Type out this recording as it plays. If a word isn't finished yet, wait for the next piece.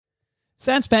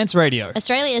Sans Pants Radio,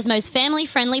 Australia's most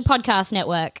family-friendly podcast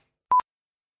network.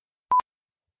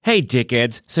 Hey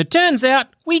dickheads, so turns out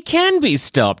we can be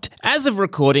stopped. As of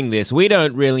recording this, we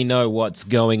don't really know what's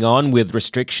going on with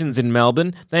restrictions in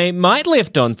Melbourne. They might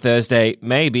lift on Thursday,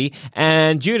 maybe,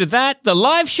 and due to that, the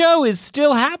live show is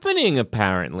still happening,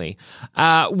 apparently.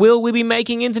 Will we be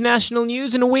making international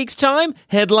news in a week's time?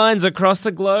 Headlines across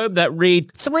the globe that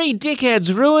read, 3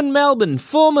 dickheads ruin Melbourne,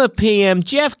 former PM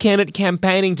Jeff Kennett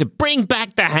campaigning to bring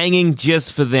back the hanging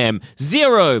just for them.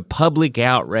 0 public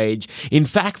outrage. In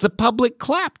fact, the public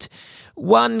clapped.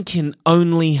 One can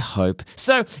only hope.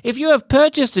 So, if you have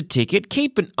purchased a ticket,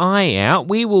 keep an eye out.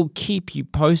 We will keep you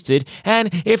posted. And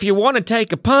if you want to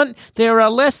take a punt, there are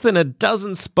less than a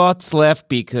dozen spots left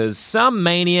because some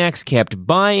maniacs kept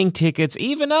buying tickets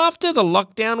even after the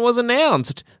lockdown was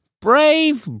announced.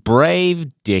 Brave, brave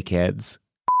dickheads.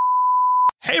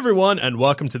 Hey everyone, and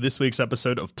welcome to this week's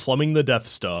episode of Plumbing the Death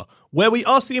Star, where we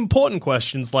ask the important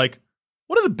questions like,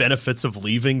 what are the benefits of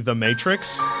leaving the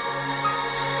Matrix?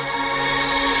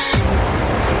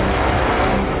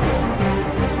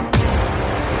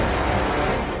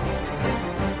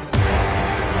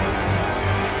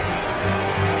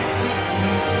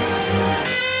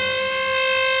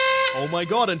 Oh my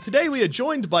god, and today we are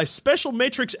joined by special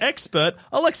Matrix expert,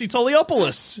 Alexi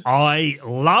Toliopoulos. I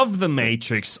love the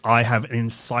Matrix. I have an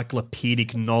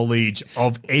encyclopedic knowledge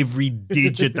of every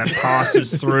digit that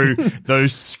passes through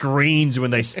those screens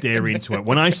when they stare into it.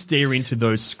 When I stare into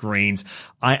those screens,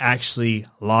 I actually,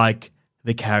 like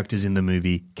the characters in the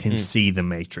movie, can see the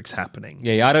Matrix happening.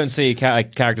 Yeah, I don't see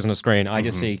characters on the screen. I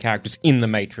just see characters in the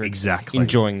Matrix. Exactly.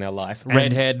 Enjoying their life.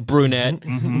 Redhead, brunette,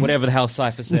 whatever the hell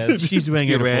Cypher says. She's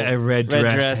wearing a red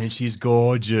dress and she's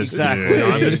gorgeous. Exactly. Dude.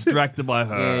 I'm distracted by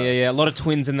her. Yeah. A lot of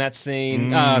twins in that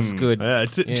scene. It's good.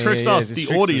 Tricks us, the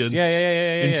audience,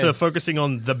 into focusing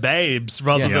on the babes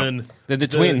rather than the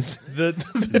twins. The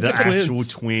actual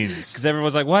twins. Because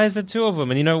everyone's like, why is there 2 of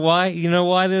them? And you know why? You know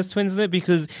why there's twins there?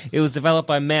 Because it was developed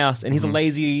by Mouse, and he's a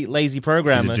lazy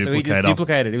programmer, so he just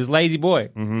duplicated. He was lazy boy.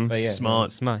 But yeah,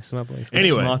 smart boy.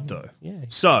 Anyway, smart though. Yeah.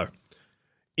 So,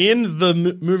 in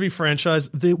the movie franchise,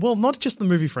 not just the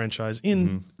movie franchise,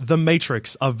 in The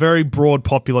Matrix, a very broad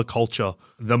popular culture,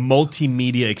 The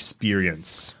multimedia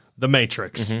experience. The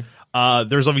Matrix.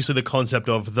 There's obviously the concept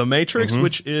of The Matrix,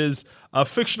 which is a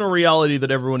fictional reality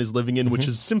that everyone is living in, which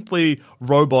is simply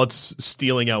robots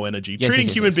stealing our energy, treating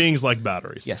human beings like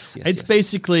batteries. It's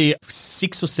basically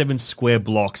 6 or 7 square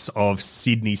blocks of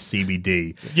Sydney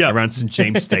CBD around St.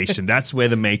 James Station. That's where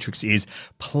The Matrix is,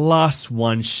 plus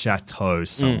 1 chateau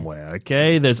somewhere,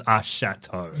 okay? There's a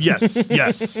chateau.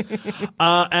 Yes.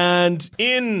 And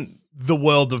in the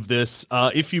world of this,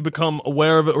 if you become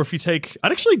aware of it, or if you take... I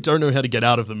actually don't know how to get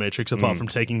out of the Matrix apart from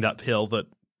taking that pill that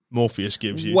Morpheus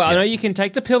gives you. Well, I know you can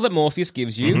take the pill that Morpheus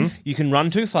gives you. You can run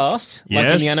too fast, like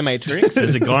in the Animatrix.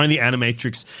 There's a guy in the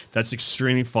Animatrix that's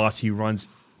extremely fast. He runs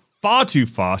far too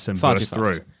fast and bursts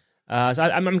through. So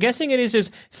I'm guessing it is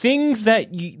just things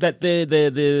that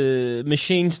the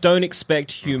machines don't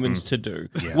expect humans to do.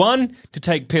 Yeah. 1, to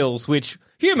take pills, which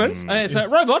humans,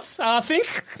 robots,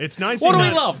 think. It's 99. What do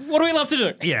we love? What do we love to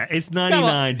do? Yeah, it's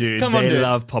 99, dude. Come on, they dude.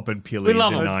 love popping pillies in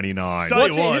 99.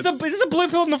 Is this a blue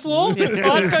pill on the floor?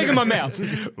 It's going in my mouth.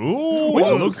 Ooh,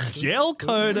 it looks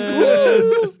gel-coated.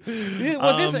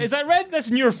 What's this? Is that red? That's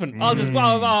Nurofen. I'll just,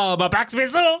 my back's a bit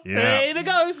sore. There it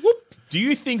goes. Whoop. Do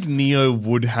you think Neo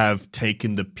would have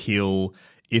taken the pill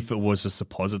if it was a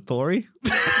suppository?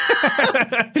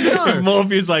 No.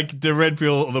 Morpheus like the red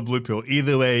pill or the blue pill.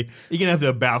 Either way, you're going to have the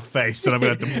about face and I'm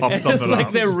going to have to pop something it's like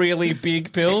up. they're really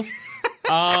big pills.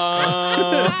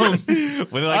 I don't know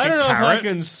if I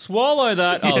can swallow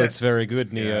that. Oh, it's very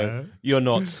good, Neo. Yeah. You're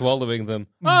not swallowing them.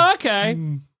 Oh, okay.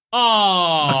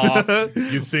 Oh,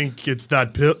 you think it's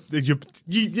that pill?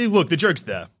 You look, the joke's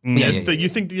there. You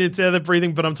think it's air they're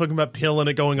breathing, but I'm talking about pill and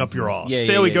it going up your ass.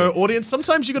 There we go, audience.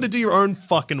 Sometimes you got to do your own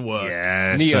fucking work.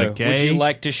 Yes, Neo, okay. would you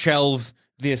like to shelve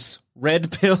this red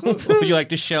pill, or would you like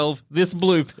to shelve this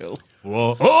blue pill?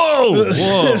 Whoa!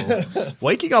 Whoa!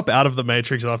 Waking up out of the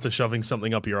Matrix after shoving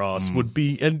something up your ass would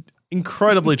be an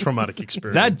incredibly traumatic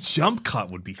experience. That jump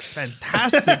cut would be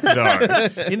fantastic, though.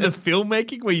 In the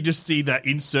filmmaking, where you just see that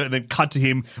insert and then cut to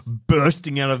him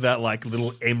bursting out of that like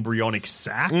little embryonic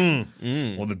sac,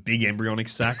 or the big embryonic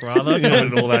sac rather,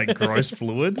 and all that gross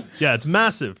fluid. Yeah, it's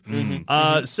massive.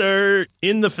 So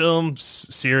in the film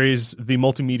series, the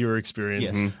multimedia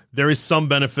experience, there is some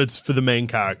benefits for the main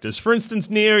characters. For instance,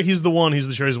 Neo, he's the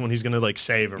chosen one. He's going to like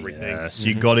save everything. Yeah, so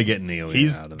you got to get Neo.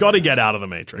 He's got to get out of the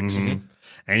Matrix.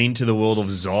 And into the world of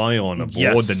Zion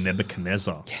aboard the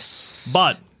Nebuchadnezzar. Yes.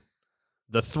 But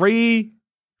the 3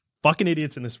 fucking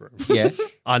idiots in this room Yeah.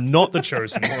 are not the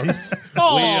chosen ones.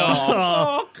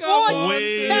 Oh, God.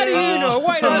 We How do you know?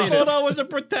 Wait a I minute. thought I was a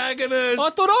protagonist. I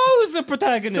thought I was the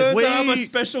protagonist. Turns out I'm a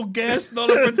special guest, not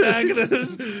a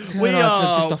protagonist. We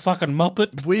are just a fucking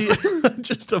muppet. we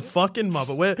just a fucking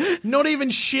muppet. We're not even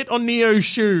shit on Neo's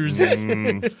shoes.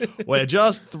 We're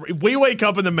just we wake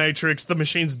up in the Matrix. The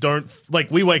machines don't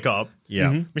we wake up.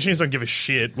 Yeah. Machines don't give a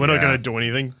shit. We're not Yeah. going to do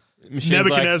anything. Machine's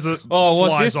Nebuchadnezzar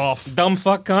what's flies this? off. Dumb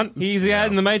fuck cunt. He's out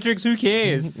in the Matrix. Who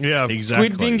cares? Yeah, Exactly.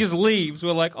 Squid Thing just leaves.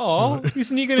 We're like, oh,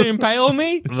 isn't he going to impale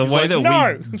me? The He's way like, that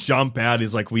no. we jump out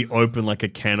is like we open like a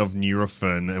can of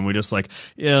Nurofen and we're just like,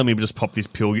 yeah, let me just pop this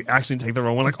pill. You accidentally take the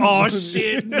wrong one. Like, oh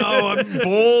shit, no, I'm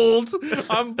bald.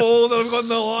 I'm bald and I've got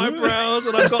no eyebrows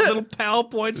and I've got little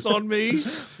PowerPoints on me.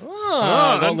 Oh,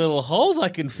 I got little holes I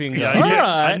can finger. Yeah, All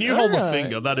right, a new hole all to right.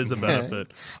 finger. That is a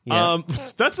benefit. Yeah.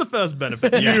 That's the first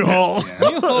benefit. New hole.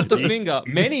 New hole to finger.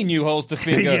 Many new holes to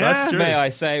finger. Yeah. That's true. May I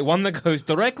say. One that goes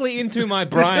directly into my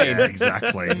brain. Yeah,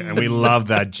 exactly. And we love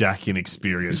that jacking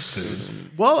experience too.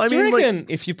 Well, I Do you mean, reckon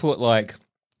if you put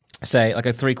say a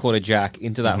 3/4 jack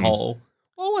into that hole,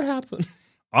 what would happen?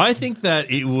 I think that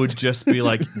it would just be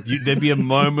like there'd be a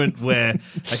moment where,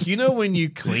 like, you know, when you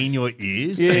clean your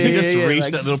ears and you just reach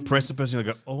like- that little precipice and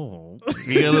you go, oh,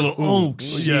 you get a little, oh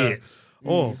shit.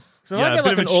 oh, So yeah, I a get bit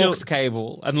like of an a chill- aux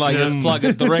cable and just plug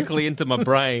it directly into my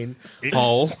brain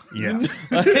hole. Yeah.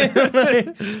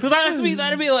 Because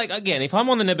that'd be like, again, if I'm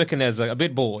on the Nebuchadnezzar, a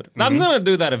bit bored, I'm going to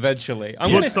do that eventually. I'm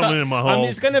Put gonna something in my hole.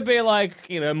 It's going to be like,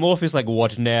 Morpheus, like,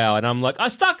 what now? And I'm like, I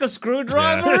stuck a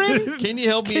screwdriver in. Can you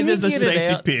help me? Can There's you a get it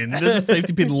safety out? pin. There's a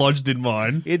safety pin lodged in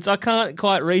mine. I can't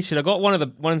quite reach it. I got one of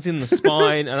the ones in the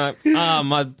spine, and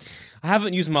I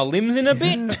haven't used my limbs in a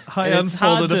bit. I and it's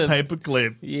hard unfolded a to- paper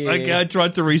clip. Yeah. Okay, I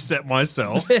tried to reset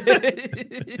myself.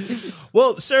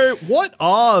 Well, so what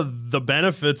are the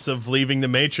benefits of leaving the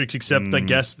Matrix except, I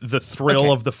guess, the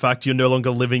thrill of the fact you're no longer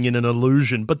living in an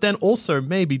illusion? But then also,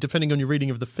 maybe, depending on your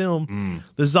reading of the film,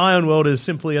 the Zion world is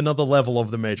simply another level of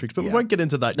the Matrix. But we won't get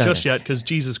into that just yet because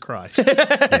Jesus Christ.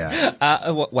 Yeah.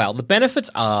 Well, the benefits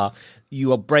are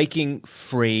you are breaking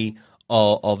free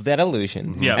of that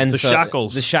illusion. Yeah, and the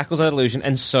shackles. The shackles of that illusion.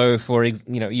 And so,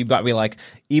 you might be like,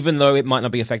 even though it might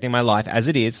not be affecting my life as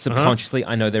it is, subconsciously,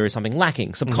 I know there is something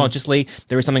lacking. Subconsciously,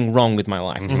 there is something wrong with my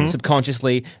life.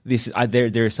 Subconsciously,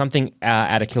 there is something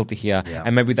out of kilter here. Yeah.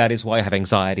 And maybe that is why I have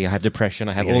anxiety, I have depression,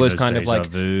 I have You're all those getting kind of those like, deja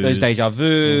vus. those deja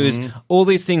vus, all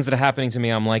these things that are happening to me.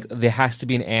 I'm like, there has to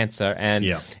be an answer. And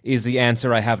Yeah. is the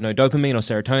answer I have no dopamine or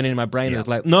serotonin in my brain? Yeah. It's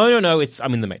like, no,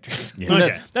 I'm in the Matrix.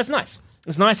 Okay. That's nice.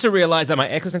 It's nice to realize that my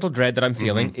existential dread that I'm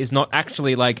feeling is not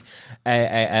actually like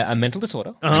a mental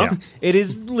disorder. Yeah. It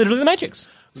is literally the Matrix.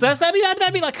 So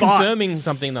that'd be like confirming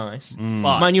something nice.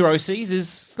 My neuroses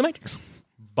is the Matrix.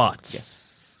 But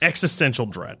existential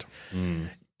dread.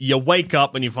 You wake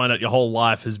up and you find out your whole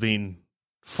life has been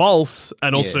false,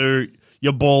 and also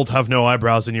you're bald, have no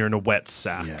eyebrows, and you're in a wet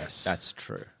sack. Yes. That's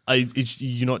true.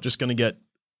 You're not just going to get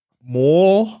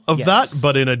more of Yes. that,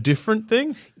 but in a different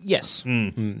thing? Yes.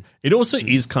 It also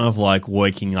is kind of like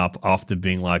waking up after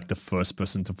being like the first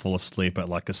person to fall asleep at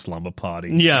like a slumber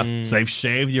party. Yeah. So they've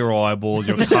shaved your eyeballs,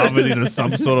 you're covered in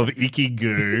some sort of icky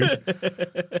goo.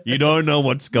 You don't know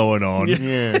what's going on.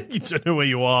 Yeah. You don't know where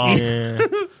you are. Yeah.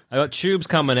 I got tubes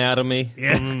coming out of me.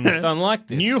 Yeah. Don't like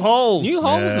this. New holes. New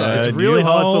holes, Yeah. though. It's really New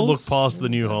hard to look holes. past the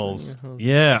new holes.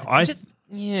 Yeah.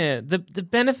 Yeah, the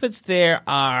benefits there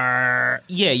are,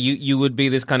 you would be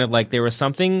this kind of like, there was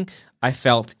something I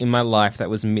felt in my life that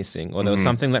was missing, or there was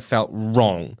something that felt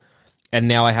wrong, and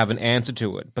now I have an answer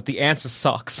to it, but the answer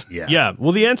sucks. Yeah. Yeah.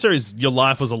 Well, the answer is your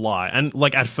life was a lie. And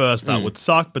like at first that would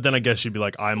suck, but then I guess you'd be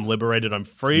like, I'm liberated, I'm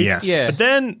free. Yes. Yeah. But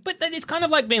then But then it's kind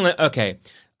of like being like, okay,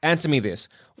 answer me this.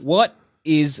 What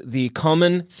is the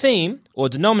common theme or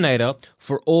denominator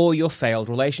for all your failed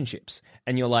relationships?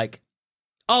 And you're like,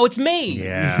 oh, it's me.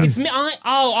 Yeah. It's me.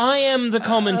 I am the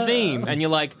common theme. And you're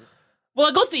like, well,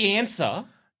 I got the answer.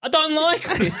 I don't like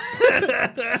this.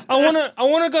 I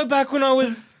wanna go back when I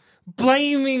was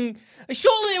blaming.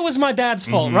 Surely it was my dad's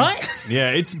fault, right?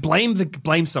 Yeah, it's blame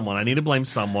someone. I need to blame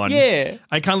someone. Yeah.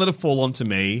 I can't let it fall onto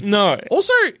me. No.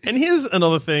 also, and here's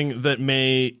another thing that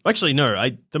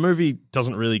the movie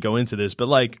doesn't really go into this, but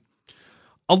like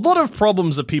a lot of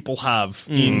problems that people have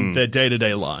in their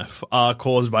day-to-day life are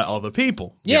caused by other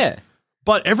people. Yeah.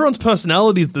 But everyone's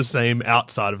personality is the same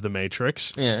outside of the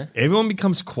Matrix. Yeah. Everyone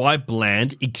becomes quite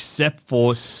bland except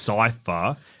for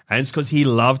Cypher. And it's because he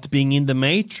loved being in the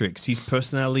Matrix. His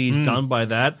personality is done by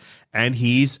that. and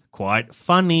he's quite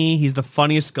funny. He's the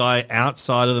funniest guy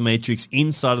outside of the Matrix,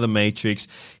 inside of the Matrix.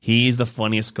 He is the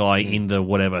funniest guy in the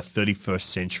 31st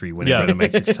century whenever the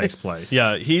Matrix takes place.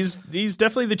 Yeah, he's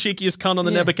definitely the cheekiest cunt on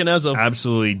the Nebuchadnezzar.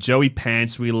 Absolutely. Joey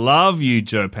Pants, we love you,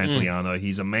 Joe Pantoliano.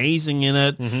 He's amazing in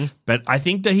it. But I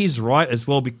think that he's right as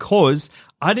well, because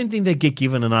I didn't think they get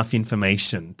given enough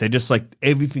information. They're just like,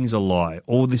 everything's a lie.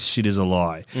 All this shit is a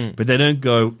lie. But they don't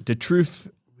go, the truth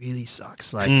really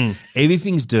sucks. Like,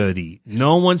 everything's dirty.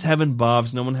 No one's having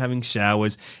baths. No one having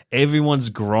showers. Everyone's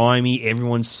grimy.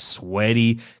 Everyone's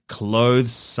sweaty.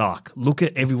 Clothes suck. Look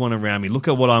at everyone around me. Look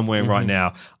at what I'm wearing right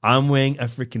now. I'm wearing a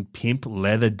freaking pimp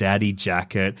leather daddy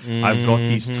jacket. I've got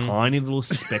these tiny little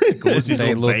spectacles, these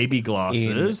little baby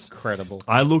glasses. Incredible.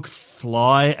 I look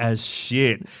fly as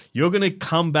shit. You're going to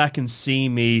come back and see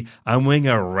me. I'm wearing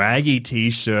a raggy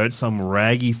t-shirt, some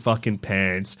raggy fucking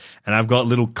pants, and I've got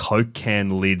little Coke can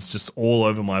lids just all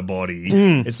over my body.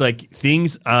 It's like,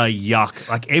 things are yuck.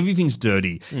 Like, everything's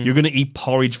dirty. You're going to eat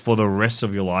porridge for the rest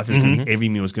of your life. It's gonna be, every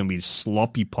meal is going to be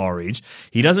sloppy porridge.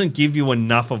 He doesn't give you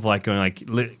enough of like, going like,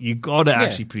 you got to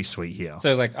actually pretty sweet here. So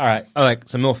it's like, all right,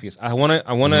 so Morpheus, I want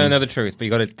to know the truth, but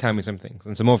you got to tell me some things.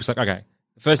 And so Morpheus is like, okay,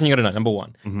 first thing you got to know, number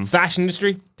one, fashion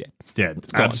industry, dead.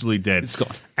 Absolutely dead. It's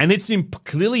gone. And it's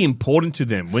clearly important to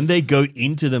them. When they go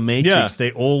into the Matrix,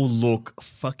 they all look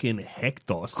fucking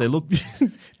hectos. They look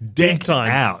decked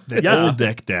out. They're all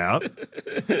decked out.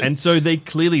 And so they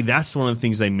clearly, that's one of the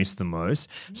things they miss the most.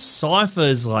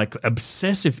 Cypher's like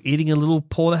obsessive, eating a little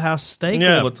porterhouse steak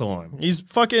all the time. He's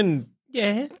fucking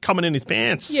coming in his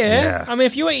pants. Yeah. I mean,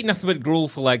 if you were eating nothing but gruel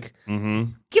for like,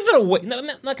 give it away. No,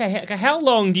 okay, how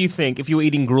long do you think, if you were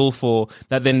eating gruel for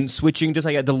that, then switching just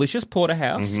like a delicious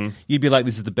porterhouse, you'd be like,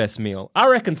 this is the best meal? I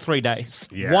reckon 3 days.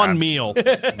 Yeah, One meal.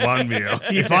 One meal.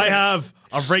 If I have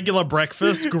a regular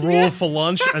breakfast, gruel for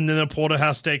lunch, and then a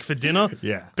porterhouse steak for dinner,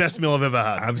 best meal I've ever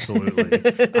had.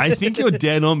 Absolutely. I think you're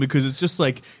dead on, because it's just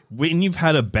like, when you've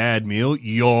had a bad meal,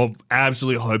 you're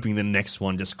absolutely hoping the next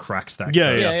one just cracks that.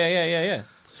 Yeah.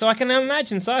 So I can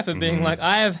imagine Cypher being like,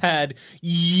 I have had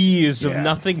years of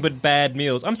nothing but bad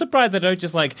meals. I'm surprised they don't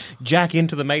just like jack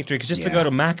into the Matrix just to go to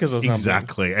Macca's or something.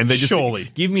 Exactly. And they just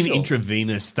give me an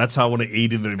intravenous. That's how I want to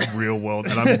eat in the real world.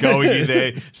 And I'm going in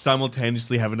there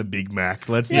simultaneously having a Big Mac.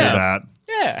 Let's do that.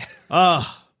 Yeah.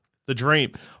 The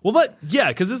dream. Well,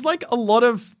 because there's like a lot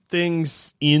of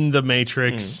things in the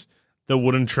Matrix that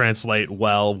wouldn't translate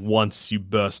well once you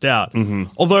burst out.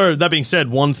 Although, that being said,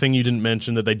 one thing you didn't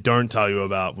mention that they don't tell you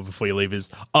about before you leave is,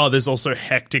 there's also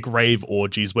hectic rave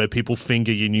orgies where people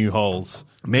finger your new holes.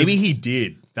 Maybe he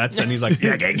did. And he's like,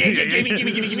 give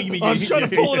me. I'm trying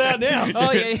to pull it out now.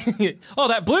 Oh,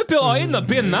 that blue pill. Oh, in the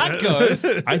bin that goes.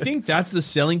 I think that's the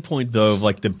selling point, though, of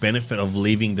like the benefit of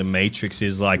leaving the Matrix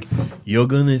is like, you're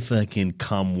gonna fucking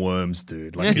cum worms,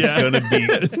 dude. Like, it's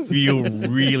gonna feel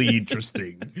really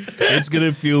interesting. It's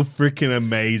gonna feel freaking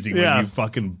amazing when you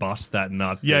fucking bust that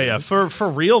nut. Dude. For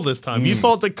real this time. You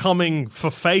thought that coming for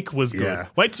fake was good.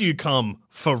 Wait till you come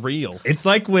for real. It's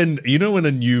like when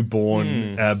a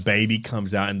newborn baby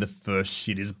comes out and the first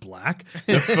shit is black.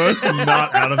 The first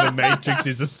nut out of the Matrix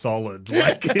is a solid.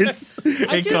 Like,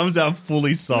 it comes out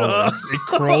fully solid. It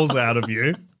crawls out of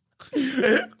you.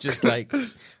 Just like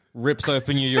rips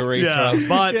open your urethra. Yeah,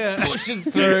 but pushes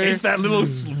through. It's that little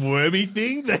wormy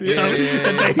thing that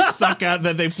that they suck out,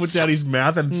 that they put down his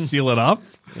mouth and seal it up.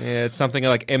 Yeah, it's something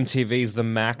like MTV's The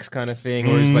Max kind of thing,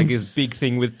 or it's like this big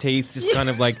thing with teeth, just kind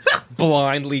of like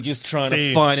blindly just trying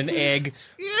to find an egg.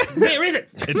 Where is it?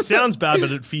 It sounds bad, but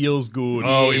it feels good.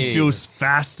 Oh, it feels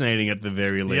fascinating at the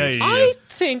very least. I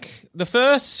think the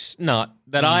first nut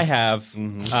that I have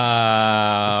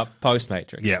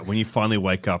post-Matrix. Yeah, when you finally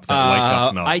wake up,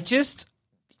 that wake-up nut.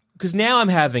 Because now I'm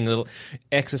having a little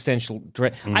existential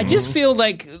dread. I just feel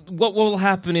like what will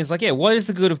happen is like, what is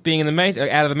the good of being in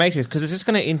the out of the Matrix? Because it's just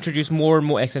going to introduce more and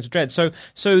more existential dread.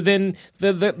 So then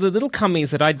the little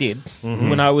cummies that I did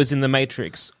when I was in the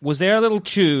Matrix, was there a little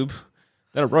tube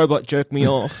that a robot jerked me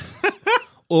off,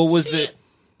 or was it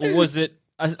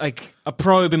like a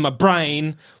probe in my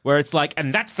brain where it's like,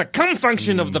 and that's the cum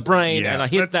function of the brain, and I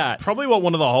hit that. Probably what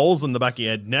one of the holes in the back of your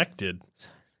head neck did.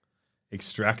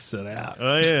 Extracts it out.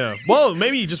 Oh yeah. Well,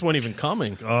 maybe you just weren't even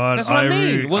coming. That's what I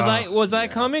mean. Was I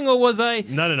coming, or was I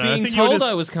no, being I think told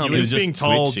I was coming? You were just being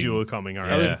told twitching. you were coming. All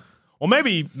right. Yeah. Or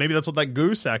maybe that's what that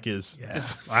goo sack is. Yeah.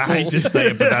 I hate to say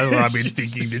it, but that's what I've been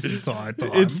thinking this entire time.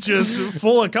 It's just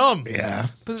full of cum. Yeah.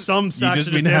 Some sacks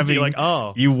are just empty, like,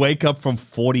 You wake up from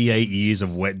 48 years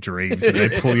of wet dreams and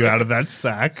they pull you out of that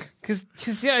sack. Because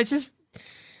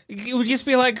it would just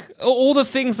be like all the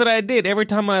things that I did every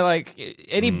time I like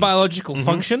any biological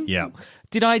function. Yeah.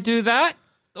 Did I do that?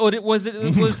 Or was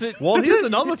it? Well, here's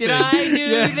another Did thing. I do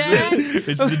that?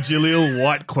 It's the Jaleel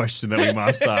White question that we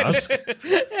must ask.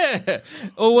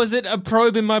 Or was it a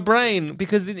probe in my brain?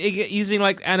 Because using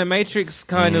like Animatrix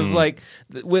kind of like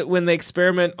when they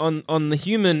experiment on the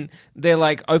human, they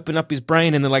like open up his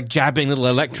brain and they're like jabbing little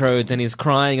electrodes and he's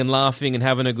crying and laughing and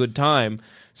having a good time.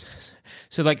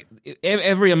 So like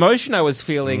every emotion I was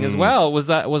feeling as well was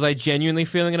I genuinely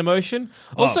feeling an emotion?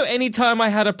 Also, anytime I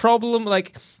had a problem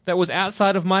like that was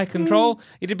outside of my control,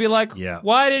 it'd be like,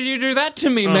 why did you do that to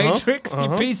me, Matrix? You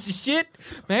piece of shit.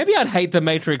 Maybe I'd hate the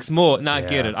Matrix more.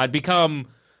 Get it. I'd become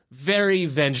very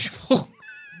vengeful.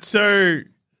 So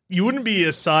you wouldn't be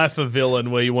a Cypher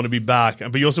villain where you want to be back,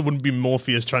 but you also wouldn't be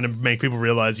Morpheus trying to make people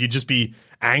realize. You'd just be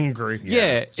angry.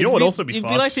 Yeah. You know what? Also be it'd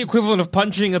fucked? be like the equivalent of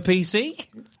punching a PC.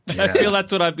 I feel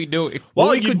that's what I'd be doing.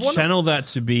 Well, you could channel that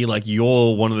to be like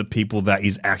you're one of the people that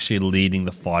is actually leading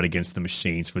the fight against the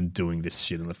machines for doing this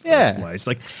shit in the first place.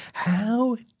 Like,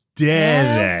 how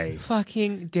dare they?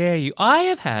 Fucking dare you. I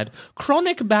have had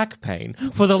chronic back pain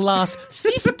for the last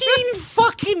 15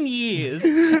 fucking years,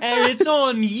 and it's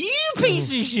on you,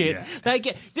 piece of shit.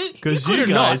 Because you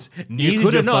guys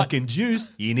needed your fucking juice.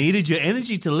 You needed your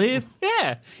energy to live.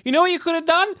 Yeah. You know what you could have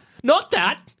done? Not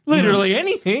that. Literally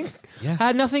anything. Yeah.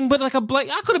 Had nothing but like a blank.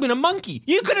 I could have been a monkey.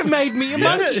 You could have made me a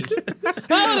monkey. That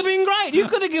would have been great. You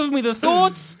could have given me the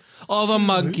thoughts of a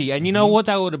monkey. And you know what?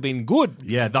 That would have been good.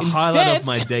 Yeah, the highlight of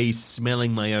my day is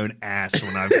smelling my own ass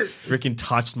when I've freaking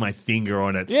touched my finger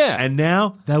on it. Yeah. And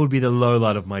now that would be the low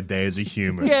light of my day as a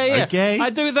human. Yeah. Okay?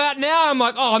 I do that now. I'm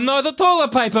like, oh no, the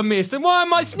toilet paper missed. And why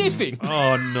am I sniffing?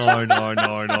 Oh, no.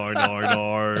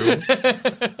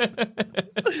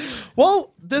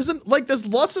 Well, there's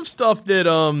lots of stuff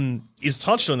that is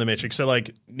touched on the Matrix. So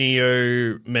like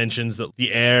Neo mentions that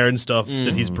the air and stuff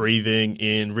that he's breathing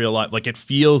in real life, like it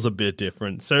feels a bit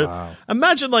different. So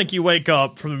imagine like you wake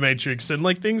up from the Matrix and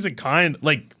like things are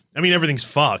everything's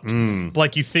fucked. But,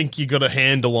 like you think you got a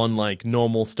handle on like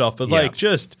normal stuff, but like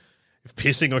just if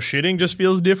pissing or shitting just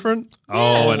feels different.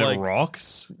 And like, it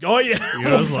rocks. Oh yeah.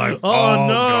 You're just like, oh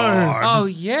no. God. Oh,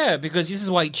 yeah, because this is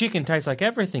why chicken tastes like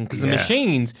everything, because the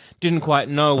machines didn't quite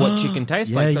know what chicken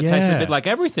tastes like, so it tastes a bit like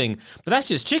everything. But that's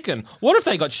just chicken. What if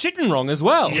they got shitting wrong as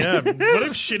well? Yeah, what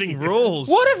if shitting rules?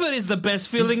 What if it is the best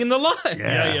feeling in the life?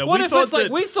 Yeah. What if it's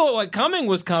like, we thought like coming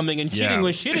was coming and shitting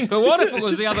was shitting, but what if it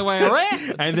was the other way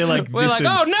around? And they're like, we're like,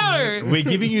 oh no! We're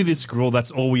giving you this gruel, that's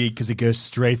all we eat because it goes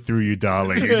straight through you,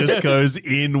 darling. It just goes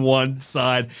in one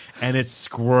side and it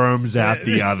squirms out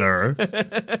the other.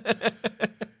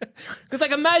 Because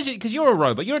like imagine, because you're a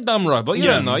robot, you're a dumb robot, you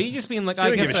don't know, you're just being like, I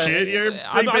don't guess give a shit.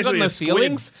 I got basically no a squid.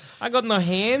 feelings, I got no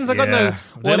hands, I got no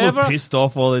They whatever. look pissed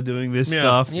off while they're doing this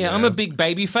stuff. Yeah, I'm a big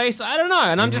baby face, I don't know,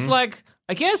 and I'm just like,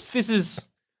 I guess this is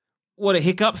what a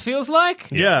hiccup feels like.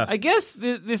 Yeah. I guess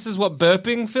this is what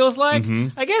burping feels like.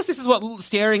 I guess this is what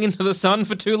staring into the sun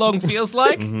for too long feels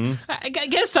like. I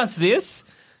guess that's this.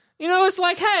 You know, it's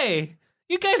like, hey,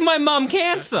 you gave my mum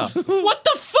cancer. What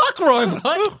the fuck,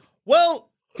 robot? Well,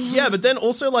 yeah, but then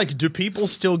also, like, do people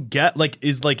still get, like,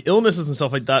 is, like, illnesses and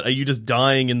stuff like that, are you just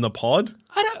dying in the pod?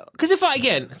 I don't, because if I,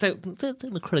 again, so,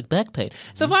 the chronic back pain.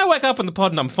 So if I wake up in the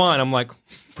pod and I'm fine, I'm like,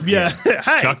 Yeah.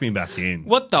 Hey. Chuck me back in.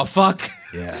 what the fuck?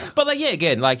 Yeah. But like, yeah,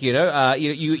 again, like, you know,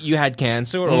 you had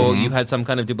cancer or you had some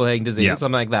kind of debilitating disease or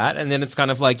something like that, and then it's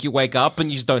kind of like you wake up and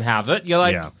you just don't have it. You're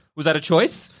like, was that a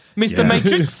choice, Mr.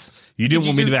 Matrix? You didn't Did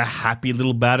want me just- to be a happy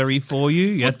little battery for you?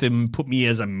 You had to put me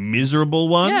as a miserable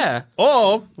one? Yeah.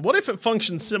 Or what if it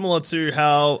functions similar to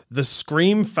how the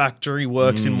Scream factory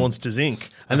works in Monsters, Inc.,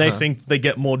 and they think they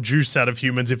get more juice out of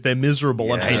humans if they're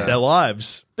miserable and hate their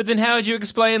lives? But then how would you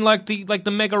explain like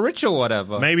the mega rich or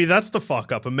whatever? Maybe that's the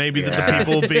fuck up, and maybe that the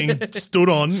people being stood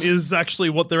on is actually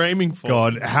what they're aiming for.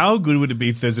 God, how good would it be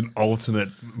if there's an alternate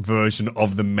version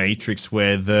of the Matrix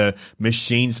where the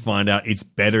machines find out it's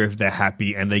better if they're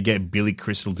happy and they get Billy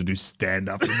Crystal to do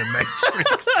stand-up in the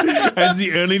Matrix? That's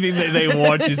the only thing that they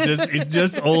watch is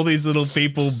just all these little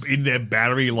people in their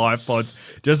battery life pods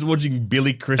just watching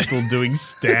Billy Crystal doing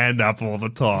stand-up all the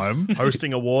time.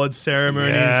 Hosting awards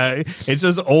ceremonies. Yeah, it's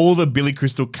just all the Billy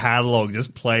Crystal catalog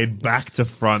just played back to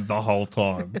front the whole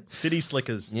time. City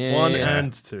Slickers, Yeah. 1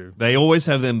 and 2. They always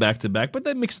have them back to back, but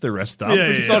they mix the rest up. Yeah,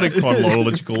 It's yeah. not in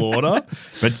chronological order.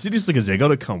 But City Slickers, they got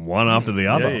to come one after the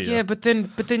other. Yeah. Yeah, but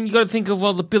then you got to think of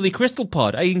the Billy Crystal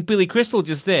pod. I think Billy Crystal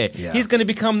just there. Yeah. He's going to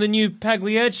become the new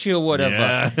Pagliacci or whatever.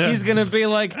 Yeah. He's going to be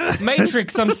like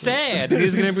Matrix. I'm sad.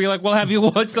 He's going to be like, well, have you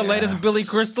watched the latest Billy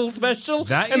Crystal special?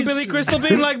 That and is- Billy Crystal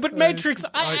being like, but Matrix,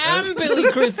 I am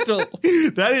Billy Crystal.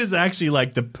 That is actually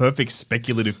like the perfect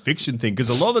speculative fiction thing, because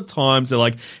a lot of the times they're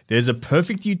like, there's a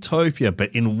perfect utopia,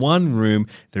 but in one room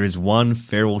there is one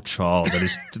feral child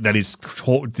that is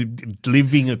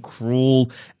living a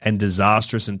cruel and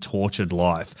disastrous and tortured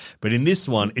life. But in this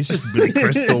one, it's just Billy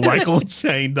Crystal like all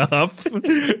chained up.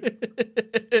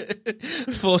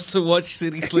 Forced to watch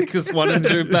City Slickers 1 and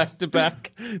 2 back to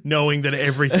back. Knowing that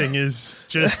everything is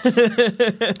just...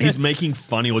 He's making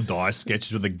Funny or Die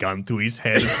sketches with a gun through his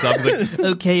head and stuff. He's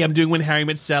like, okay, I'm doing When Harry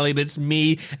Met Sally, but it's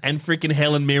me and freaking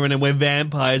Helen Mirren and we're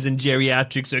vampires and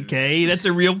geriatrics, okay? That's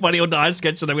a real Funny or Die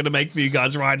sketch that I'm going to make for you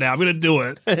guys right now. I'm going to do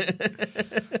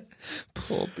it.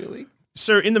 Poor Billy.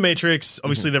 So in The Matrix,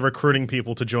 obviously they're recruiting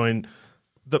people to join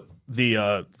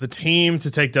the team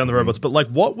to take down the robots. But like,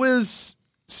 what was...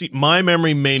 See, my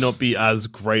memory may not be as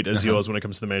great as yours when it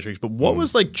comes to The Matrix, but what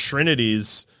was like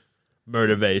Trinity's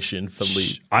motivation for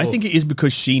Lee? I think it is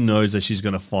because she knows that she's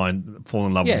going to fall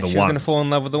in love with the she's one. going to fall in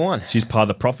love with the one. She's part of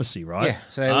the prophecy, right? Yeah,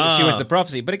 so she went to the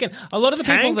prophecy. But again, a lot of the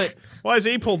people Tank? that... Why is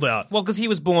he pulled out? Well, because he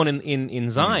was born in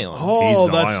Zion. Oh,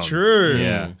 He's that's Zion. true.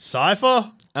 Yeah.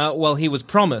 Cypher? Well, he was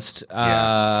promised.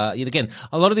 Again,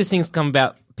 a lot of these things come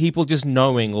about people just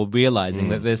knowing or realizing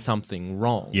that there's something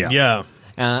wrong. Yeah.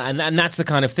 And that's the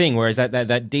kind of thing. Whereas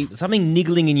that deep something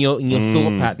niggling in your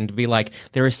thought pattern to be like,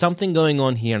 there is something going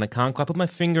on here, and I can't quite put my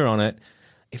finger on it.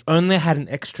 If only I had an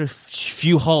extra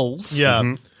few holes.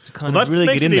 Yeah. To kind Well, of that really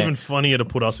makes get in it there. even funnier to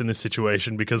put us in this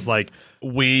situation because, like,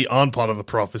 we aren't part of the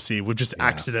prophecy. We've just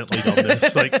accidentally done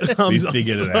this. Like, We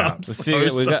figured it out. I'm so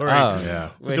We got- sorry.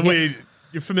 Yeah.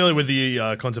 You're familiar with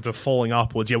the concept of falling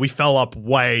upwards. Yeah, we fell up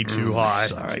way too high.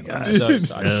 Sorry, guys.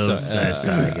 So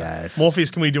sorry, guys.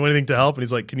 Morpheus, can we do anything to help? And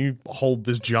he's like, can you hold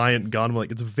this giant gun? I'm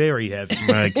like, it's very heavy.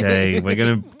 Okay, we're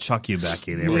going to chuck you back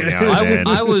in every now and then.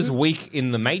 I was weak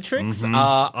in the Matrix.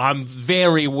 I'm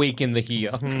very weak in the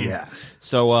here. Yeah.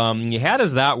 So, how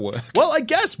does that work? Well, I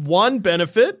guess one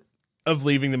benefit of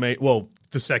leaving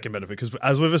the second benefit, because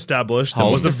as we've established, there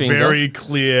Holes was a to finger. very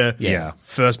clear Yeah.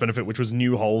 first benefit, which was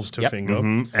new holes to finger.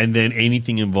 And then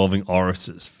anything involving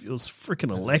Orises feels freaking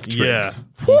electric. Yeah.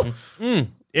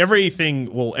 Every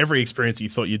experience you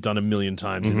thought you'd done a million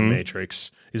times in the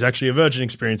Matrix is actually a virgin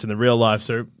experience in the real life.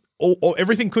 So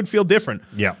everything could feel different.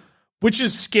 Yeah. Which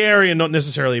is scary and not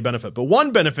necessarily a benefit. But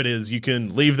one benefit is you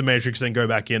can leave the Matrix, then go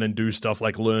back in and do stuff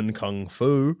like learn Kung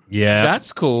Fu. Yeah.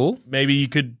 That's cool. Maybe you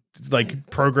could like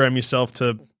program yourself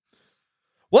to...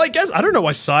 Well, I guess, I don't know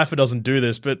why Cypher doesn't do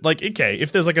this, but like, okay,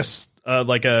 if there's like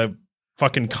a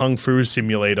fucking Kung Fu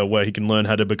simulator where he can learn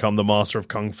how to become the master of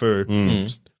Kung Fu,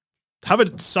 just have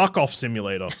a suck-off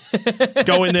simulator.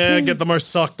 Go in there and get the most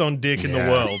sucked-on dick in the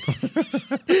world.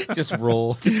 Just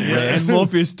raw. Just rare. And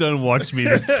Morpheus, don't watch me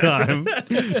this time.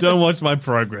 Don't watch my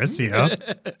progress here.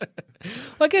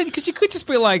 Again, because you could just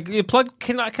be like,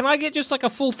 can I get just like a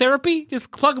full therapy?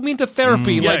 Just plug me into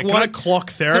therapy. Yeah, like, can I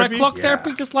clock therapy? Can I clock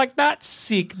therapy just like that?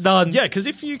 Sick, done. Yeah, because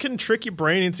if you can trick your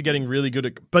brain into getting really good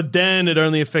at... But then it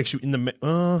only affects you in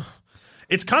the...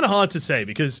 it's kind of hard to say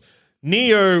because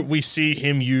Neo, we see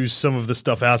him use some of the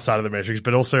stuff outside of the Matrix,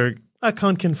 but also a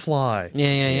cunt can fly.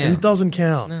 Yeah. It doesn't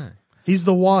count. No. He's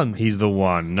the one. He's the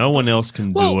one. No one else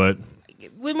can do it.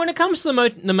 When it comes to the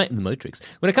Matrix,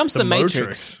 when it comes to the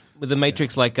Matrix, with the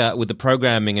Matrix, like with the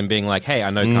programming and being like, hey, I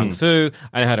know Kung Fu,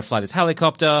 I know how to fly this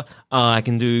helicopter, I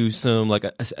can do some like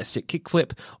a sick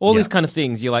kickflip, all these kind of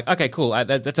things. You're like, okay, cool,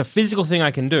 that's a physical thing I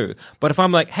can do. But if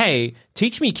I'm like, hey,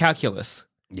 teach me calculus,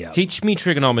 teach me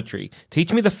trigonometry,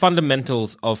 teach me the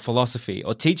fundamentals of philosophy,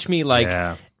 or teach me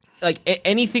like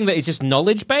anything that is just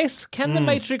knowledge based, can the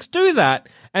Matrix do that?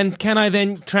 And can I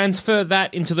then transfer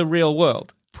that into the real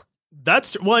world?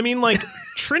 Well, I mean, like,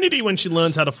 Trinity, when she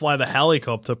learns how to fly the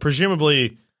helicopter,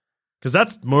 presumably, because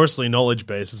that's mostly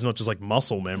knowledge-based, it's not just, like,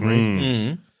 muscle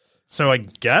memory. So I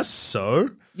guess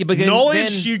so. Yeah, but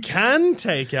knowledge you can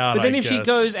take out, But then I if she guess.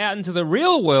 goes out into the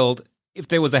real world, if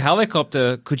there was a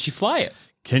helicopter, could she fly it?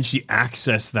 Can she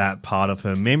access that part of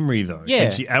her memory, though? Yeah.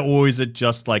 Can she, or is it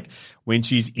just like when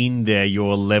she's in there,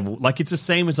 your level... Like, it's the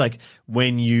same as, like,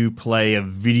 when you play a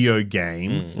video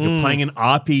game, you're playing an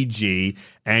RPG,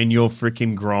 and you're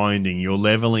freaking grinding, you're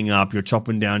leveling up, you're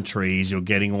chopping down trees, you're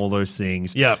getting all those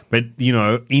things. Yeah. But, you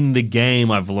know, in the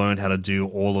game, I've learned how to do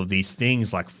all of these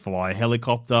things, like fly a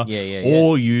helicopter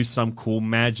or use some cool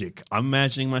magic. I'm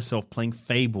imagining myself playing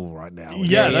Fable right now.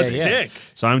 Yeah, that's sick.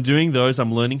 So I'm doing those.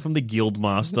 I'm learning from the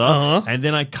Guildmaster, and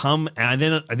then I come and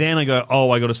then I go, oh,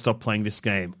 I got to stop playing this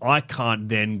game. I can't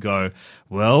then go,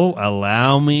 well,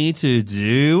 allow me to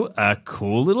do a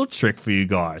cool little trick for you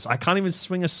guys. I can't even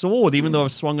swing a sword, even though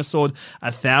I've swung a sword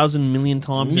 1,000 million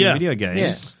times in video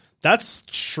games. That's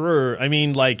true. I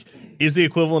mean, like, is the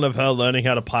equivalent of her learning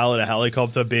how to pilot a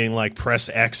helicopter being like press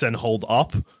X and hold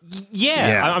up?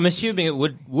 Yeah. I'm assuming it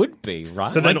would be, right?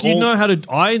 So then Like I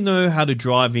know how to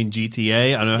drive in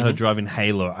GTA. I know how to drive in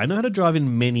Halo. I know how to drive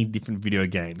in many different video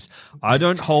games. I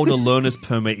don't hold a learner's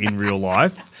permit in real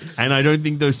life, and I don't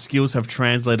think those skills have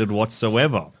translated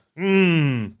whatsoever.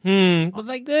 But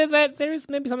like there is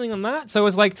maybe something on that. So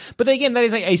it's like, but then again, that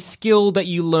is a skill that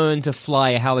you learn to fly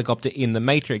a helicopter in the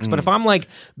Matrix. But if I'm like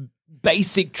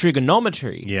basic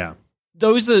trigonometry, Yeah.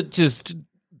 those are just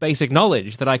basic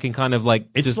knowledge that I can kind of like.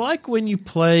 It's just, like when you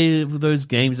play those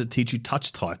games that teach you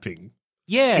touch typing.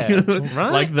 yeah,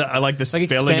 right. like the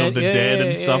spelling of the dead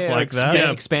and stuff like that.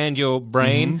 Yeah, expand your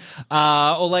brain.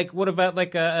 Or like, what about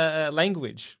like a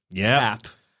language app?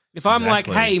 If I'm like,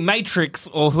 hey, Matrix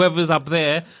or whoever's up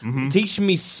there, teach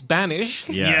me Spanish.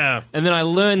 Yeah. And then I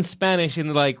learn Spanish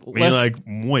in like You're like,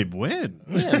 muy buen.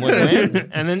 yeah,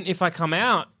 and then if I come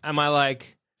out, am I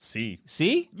like, See.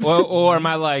 or am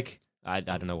I like, I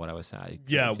don't know what I was saying.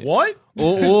 Yeah, what?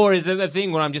 Or is it the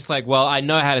thing where I'm just like, well, I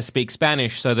know how to speak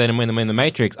Spanish, so then when I'm in the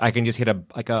Matrix, I can just hit a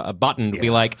button to be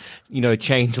like,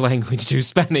 change language to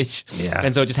Spanish. Yeah.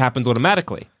 And so it just happens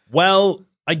automatically. Well,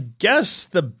 I guess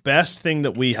the best thing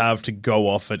that we have to go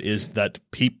off it is that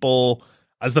people,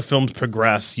 as the films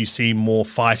progress, you see more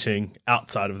fighting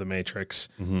outside of the Matrix.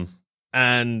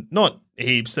 And not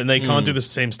heaps, and they can't do the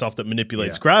same stuff that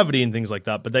manipulates gravity and things like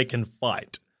that, but they can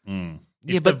fight.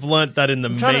 If they've learnt that in the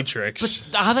Matrix.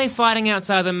 But are they fighting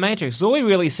outside the Matrix? All we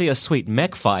really see are sweet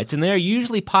mech fights, and they're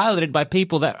usually piloted by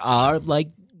people that are, like,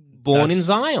 born in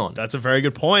Zion. That's a very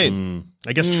good point.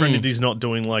 I guess Trinity's not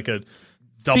doing like a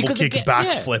double kick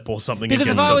backflip or something because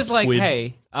against if I was a like, squid.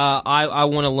 hey, I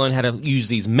want to learn how to use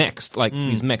these mechs,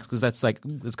 because that's like,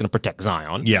 it's going to protect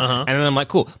Zion. Yeah. And then I'm like,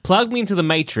 cool, plug me into the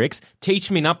Matrix, teach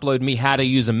me and upload me how to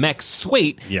use a mech,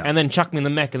 sweet, and then chuck me in the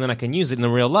mech and then I can use it in the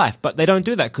real life. But they don't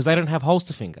do that because they don't have holes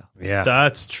to finger. Yeah.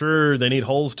 That's true. They need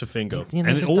holes to finger. Yeah,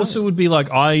 And it also would be like,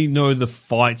 I know the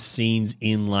fight scenes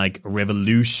in like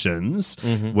Revolutions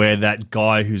where that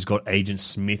guy who's got Agent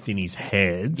Smith in his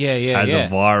head as a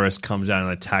virus comes out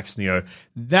and attacks Neo.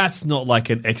 That's not like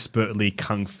an expertly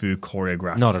kung fu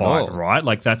choreographed Not at fight, all. right?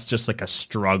 Like that's just like a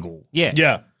struggle.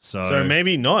 Yeah. So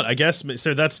maybe not. I guess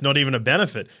so. That's not even a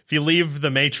benefit. If you leave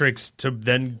the Matrix to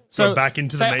then go back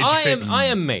into the Matrix. I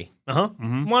am me.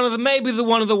 One of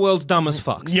the world's dumbest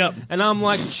fucks. Yep. And I'm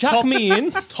like, chuck me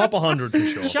in. Top 100 for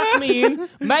sure. Chuck me in,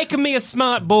 make me a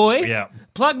smart boy. Yeah.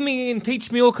 Plug me in, teach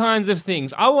me all kinds of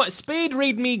things. I want speed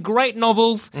read me great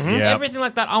novels, everything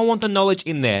like that. I want the knowledge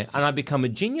in there, and I become a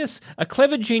genius, a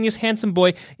clever genius, handsome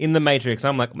boy in the Matrix.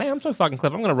 I'm like, man, I'm so fucking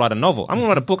clever. I'm going to write a novel. I'm going to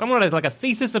write a book. I'm going to write like a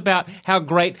thesis about how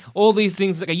great all these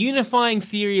things, like a unifying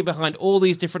theory behind all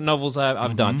these different novels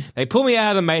I've done. They pull me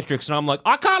out of the Matrix, and I'm like,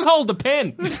 I can't hold the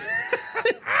pen.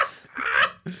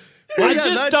 I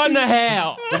just don't know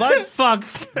how. Fuck.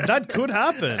 That could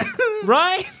happen.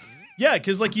 Right? Yeah,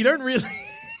 because like you don't really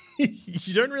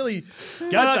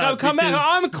get that. I'll come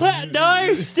back.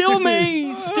 No, still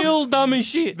me, still dumb as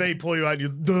shit. They pull you out and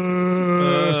you.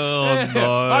 Oh,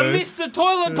 no. I missed the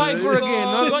toilet paper again.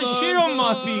 I got shit on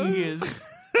my fingers.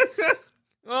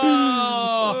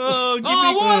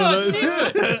 I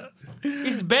sniff it.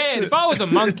 It's bad. If I was a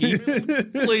monkey,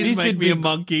 Please make me a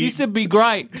monkey. This would be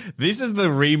great. This is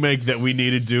the remake that we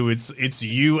need to do. It's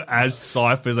you as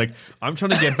Cypher. It's like, I'm trying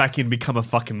to get back in and become a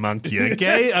fucking monkey,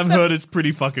 okay? I've heard it's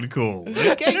pretty fucking cool.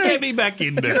 Okay, get me back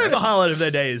in there. The highlight of their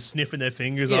day is sniffing their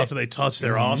fingers after they touch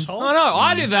their asshole. I know.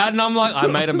 I do that, and I'm like, I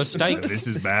made a mistake. This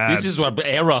is bad. This is what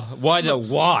error. Why?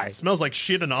 It smells like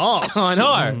shit and ass. I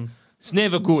know. It's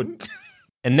never good.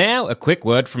 And now a quick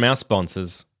word from our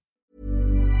sponsors.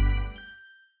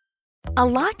 A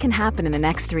lot can happen in the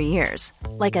next 3 years.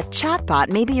 Like a chatbot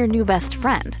may be your new best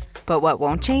friend. But what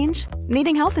won't change?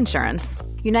 Needing health insurance.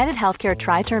 United Healthcare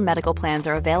Tri-Term Medical Plans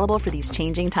are available for these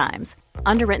changing times.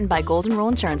 Underwritten by Golden Rule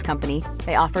Insurance Company,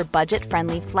 they offer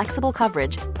budget-friendly, flexible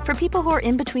coverage for people who are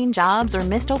in between jobs or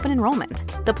missed open enrollment.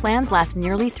 The plans last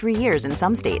nearly 3 years in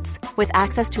some states, with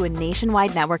access to a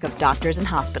nationwide network of doctors and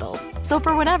hospitals. So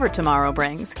for whatever tomorrow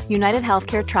brings, United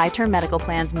Healthcare Tri-Term Medical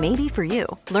Plans may be for you.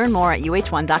 Learn more at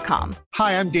uh1.com.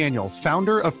 Hi, I'm Daniel,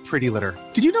 founder of Pretty Litter.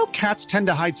 Did you know cats tend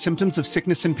to hide symptoms of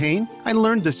sickness and pain? I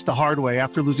learned this the hard way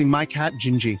after losing my cat,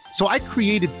 Gingy. So I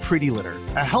created Pretty Litter,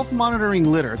 a health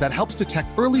monitoring litter that helps detect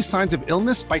detect early signs of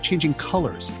illness by changing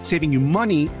colors, saving you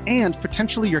money and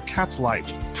potentially your cat's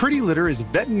life. Pretty Litter is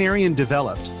veterinarian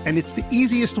developed, and it's the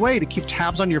easiest way to keep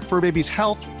tabs on your fur baby's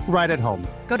health right at home.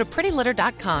 Go to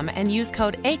prettylitter.com and use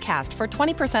code ACAST for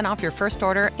 20% off your first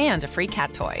order and a free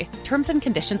cat toy. Terms and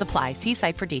conditions apply. See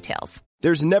site for details.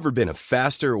 There's never been a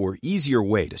faster or easier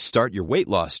way to start your weight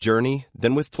loss journey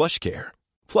than with PlushCare.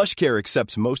 PlushCare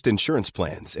accepts most insurance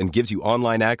plans and gives you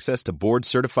online access to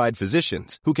board-certified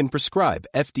physicians who can prescribe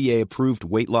FDA-approved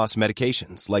weight loss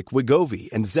medications like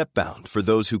Wegovy and Zepbound for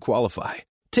those who qualify.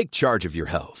 Take charge of your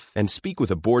health and speak with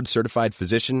a board-certified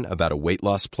physician about a weight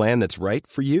loss plan that's right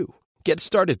for you. Get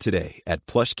started today at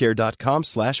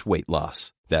plushcare.com/weight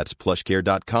loss. That's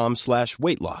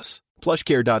plushcare.com/weight loss.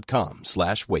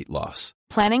 plushcare.com/weight loss.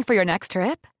 Planning for your next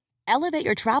trip? Elevate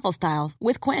your travel style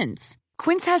with Quince.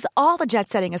 Quince has all the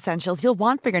jet-setting essentials you'll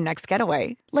want for your next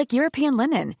getaway, like European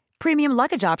linen, premium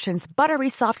luggage options, buttery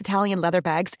soft Italian leather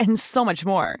bags, and so much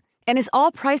more. And is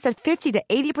all priced at 50 to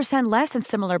 80% less than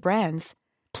similar brands.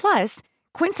 Plus,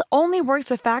 Quince only works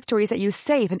with factories that use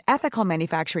safe and ethical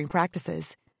manufacturing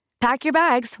practices. Pack your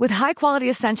bags with high-quality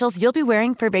essentials you'll be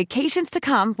wearing for vacations to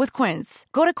come with Quince.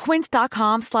 Go to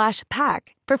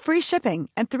quince.com/pack for free shipping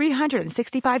and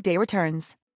 365-day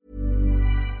returns.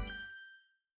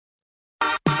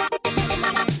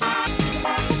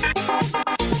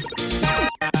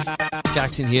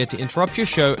 Jackson here to interrupt your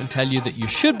show and tell you that you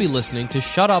should be listening to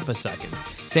Shut Up a Second,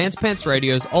 Sans Pants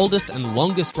Radio's oldest and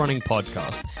longest running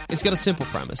podcast. It's got a simple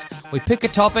premise. We pick a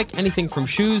topic, anything from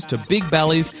shoes to big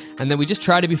bellies, and then we just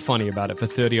try to be funny about it for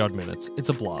 30 odd minutes. It's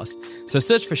a blast. So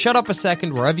search for Shut Up a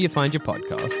Second wherever you find your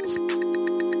podcasts.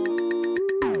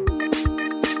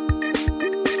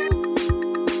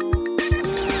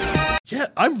 Yeah,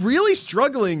 I'm really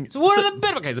struggling. So what are the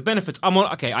benefits? Okay, the benefits.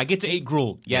 I get to eat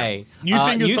gruel. Yay. New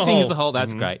fingers to hole.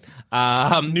 That's great.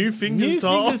 New fingers to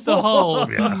hole. Fingers to hole.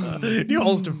 New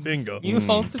holes to finger. New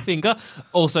holes to finger.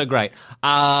 Also great.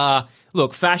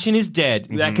 Look, fashion is dead.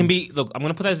 That can be. Look, I'm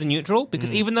going to put that as a neutral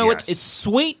because even though it's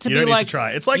sweet to you be don't like, need to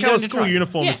try. It's like you how a don't need to school try.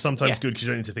 uniform Yeah, is sometimes yeah. good because you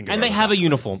don't need to think about And it. they have a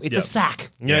uniform. It's a sack.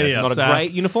 Yeah, It's yeah. not Sack. a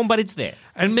great uniform, but it's there.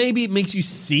 And maybe it makes you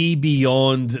see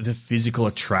beyond the physical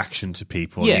attraction to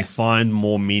people Yeah. and you find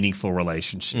more meaningful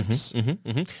relationships.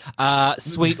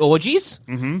 Sweet orgies,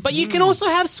 but you can also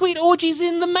have sweet orgies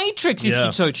in the Matrix if Yeah.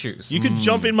 you so choose. You could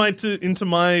jump into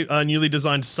my newly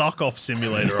designed suck-off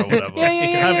simulator or whatever. Yeah, you can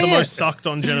yeah, have the yeah. most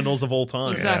sucked-on genitals of all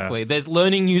time. Exactly. There's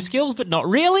learning new skills, but not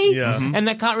really. Yeah. And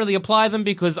they can't really apply them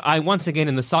because I once again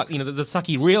in the the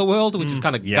sucky real world, which is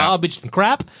kind of garbage and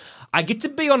crap. I get to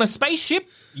be on a spaceship.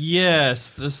 Yes,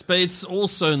 the space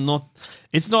also not.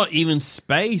 It's not even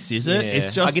space, is it? Yeah.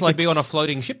 It's just I get like to be on a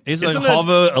floating ship. It's Isn't an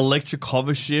it- electric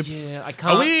hover ship. Yeah, I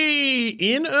can't. Are we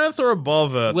in Earth or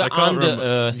above Earth? We're I can't under remember.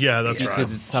 Earth. Yeah, that's right.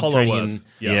 because it's Hollow subterranean Earth.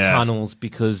 Yeah. tunnels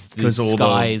because the 'Cause all the-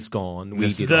 sky's gone. We The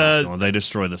did sky's that. gone. They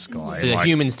destroy the sky. The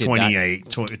humans did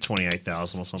that.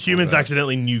 28,000 or something. Humans like that.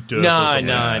 accidentally nuked Earth. or No, something.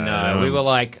 no. We were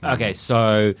like, okay,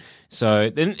 so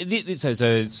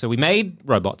we made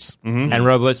robots, and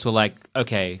robots were like,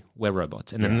 okay, we're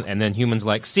robots, and then humans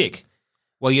were like, sick.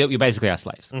 Well, you're basically our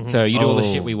slaves, so you do all the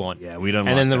shit we want. Yeah, we don't. And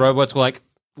like then the that. robots were like,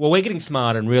 well, we're getting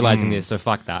smart and realizing this, so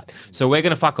fuck that. So we're going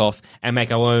to fuck off and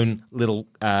make our own little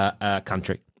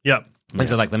country. Yep. And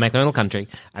so, like, they make their own little country,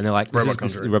 and they're like, Robot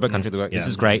country. robot country. They're like, this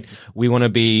is great. We want to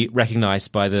be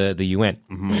recognized by the UN.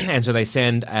 And so they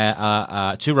send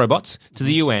 2 robots to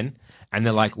the UN, and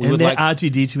they're like, we And would they're like.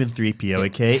 R2D2 and 3PO,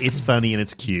 okay? It's funny and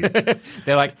it's cute.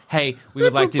 They're like, hey, we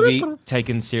would like to be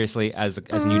taken seriously as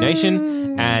a new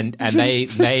nation, and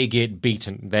they get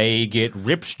beaten. They get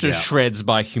ripped to shreds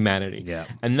by humanity. Yeah.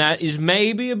 And that is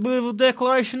maybe a bit of a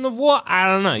declaration of war. I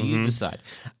don't know. You decide.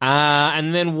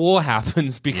 And then war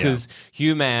happens because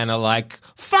human are like,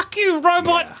 fuck you,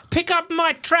 robot, pick up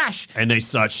my trash. And they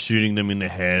start shooting them in the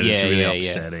head. It's really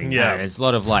upsetting. Yeah. There's a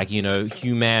lot of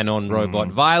human on robot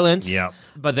violence. Yeah.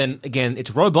 But then again, it's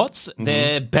robots.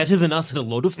 They're better than us at a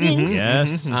lot of things.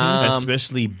 Yes.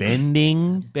 Especially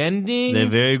bending. Bending. They're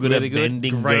very good really at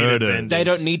bending Great at girders. bending. They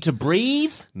don't need to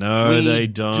breathe. No, We they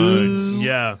don't. do.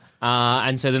 Yeah.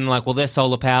 And so then well, they're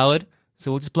solar powered. So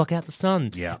we'll just block out the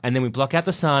sun. Yeah. And then we block out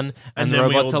the sun. And the then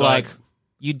we robots all are die. like,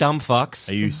 you dumb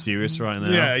fucks. Are you serious right now?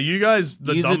 Yeah, you guys,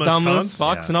 the You're dumbest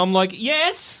cunts. fucks. And I'm like,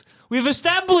 yes, we've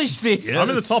established this. I'm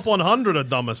in the top 100 of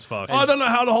dumbest fucks. I don't know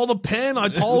how to hold a pen. I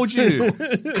told you.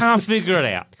 Can't figure it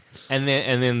out. And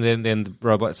then the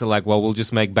robots are like, well, we'll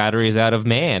just make batteries out of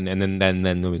man. And then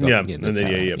we got Yeah, that's and then,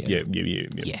 how- yeah.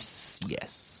 Yes.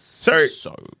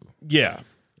 So, yeah.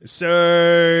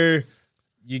 So,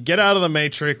 You get out of the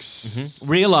Matrix.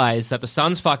 Realize that the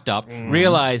sun's fucked up.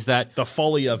 Realize that The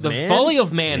folly of man. folly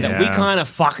of man that we Yeah. kind of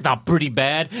fucked up pretty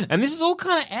bad, and this is all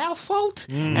kind of our fault.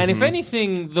 And if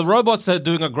anything, the robots are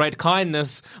doing a great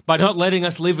kindness by not letting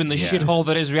us live in the shithole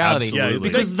that is reality. Absolutely.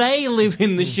 Because they live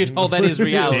in the shithole that is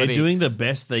reality. They're doing the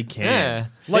best they can. yeah.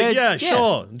 Like, They're-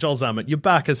 sure, Joel Zammett, your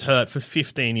back has hurt for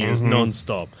 15 years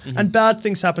non-stop. And bad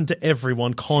things happen to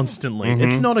everyone constantly.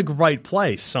 It's not a great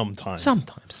place sometimes.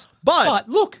 Sometimes. But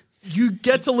look, you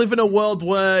get to live in a world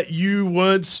where you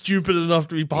weren't stupid enough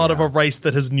to be part of a race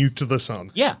that has nuked the sun.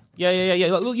 yeah.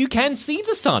 Look, you can see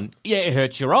the sun. Yeah, it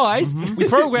hurts your eyes. We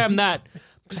programmed that.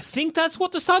 Because I think that's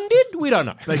what the sun did. We don't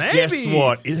know. But Maybe. guess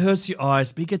what? It hurts your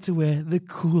eyes, but you get to wear the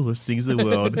coolest things in the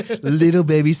world. Little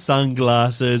baby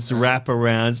sunglasses,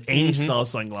 wraparounds, any style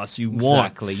sunglasses you want.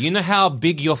 Exactly. You know how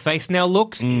big your face now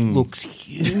looks? It looks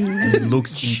huge. It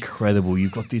looks incredible.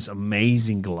 You've got these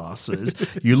amazing glasses.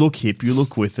 You look hip, you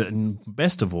look with it, and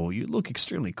best of all, you look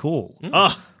extremely cool.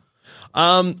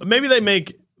 Maybe they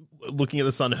make looking at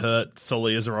the sun hurt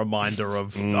solely as a reminder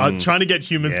of trying to get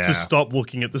humans Yeah. to stop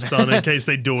looking at the sun in case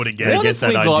they do it again. They What get if that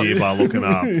we got- idea by looking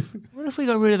up. What if we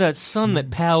got rid of that sun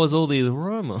that powers all these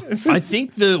aromas? I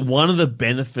think one of the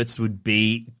benefits would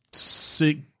be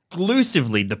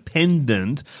exclusively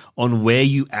dependent on where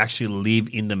you actually live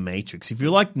in the Matrix. If you're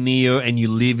like Neo and you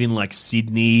live in like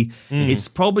Sydney, it's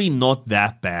probably not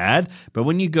that bad. But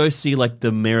when you go see like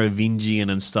the Merovingian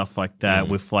and stuff like that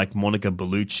with like Monica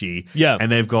Bellucci, Yeah. and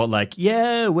they've got like,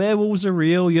 werewolves are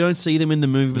real. You don't see them in the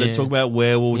movie, but they talk about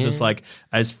werewolves as like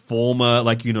as former,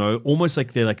 like, you know, almost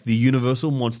like they're like the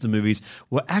Universal monster movies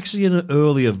were actually an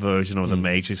earlier version of the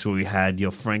Matrix where we had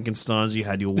your Frankensteins, you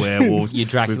had your werewolves, Your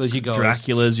Draculas, with your ghosts.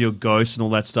 Draculas, your ghosts, and all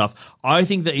that stuff. I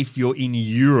think that if you're in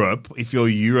Europe, if you're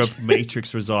Europe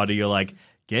Matrix resider, you're like,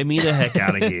 get me the heck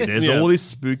out of here. There's all this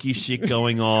spooky shit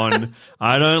going on.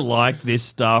 I don't like this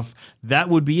stuff. That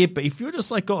would be it. But if you're just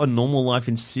like got a normal life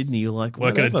in Sydney, you're like,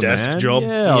 Working a whatever, desk man. job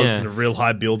Yeah, in a real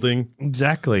high building.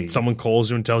 exactly. Someone calls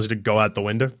you and tells you to go out the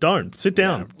window. Don't. Sit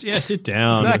down. Yeah, sit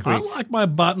down. Exactly. I like my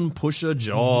button pusher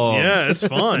job. Yeah, it's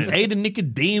fine. Aiden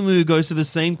Nicodemu goes to the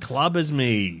same club as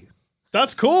me.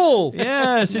 That's cool.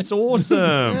 Yes, it's awesome.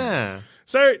 Yeah.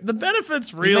 So the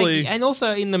benefits really... And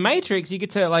also in the Matrix, you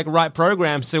get to like write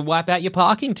programs to wipe out your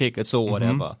parking tickets or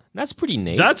whatever. That's pretty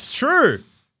neat. That's true.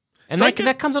 and so I that, get-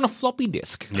 that comes on a floppy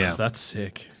disk. Yeah. That's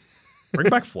sick. Bring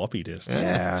back floppy disks.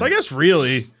 So I guess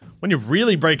really, when you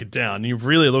really break it down and you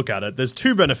really look at it, there's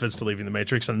two benefits to leaving the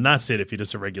Matrix, and that's it if you're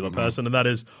just a regular person. And that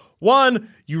is, one,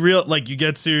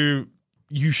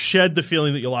 you shed the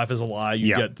feeling that your life is a lie.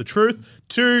 You get the truth.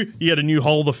 Two, you get a new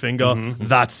hole the finger.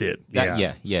 That's it.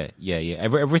 Yeah.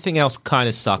 Everything else kind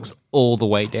of sucks all the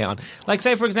way down. Like,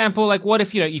 say for example, like what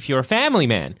if if you're a family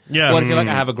man? Yeah. What if you're like,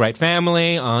 I have a great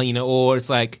family, or it's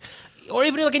like, or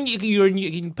even like you're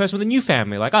a person with a new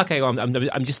family. Like, okay, well,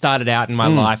 I'm just started out in my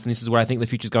life, and this is where I think the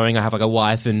future's going. I have like a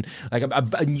wife and like a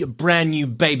brand new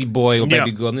baby boy or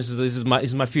baby girl, and this is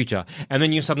my future. And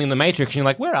then you're suddenly in the Matrix, and you're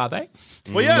like, where are they?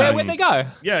 Well, yeah. Where'd they go?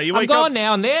 Yeah, you I'm wake gone up-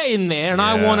 now, and they're in there, and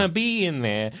I want to be in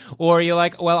there. Or you're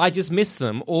like, well, I just missed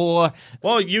them. Or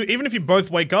Well, even if you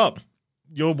both wake up,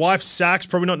 your wife's sack's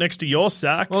probably not next to your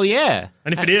sack. well, yeah.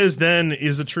 And if it is, then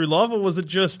is it true love or was it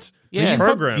just Yeah.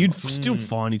 programmed? You'd still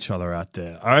find each other out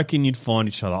there. I reckon you'd find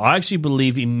each other. I actually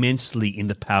believe immensely in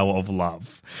the power of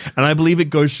love. And I believe it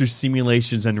goes through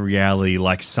simulations and reality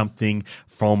like something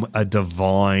from a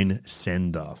divine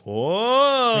sender.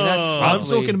 Whoa. I'm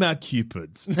Lovely. talking about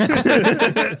Cupids.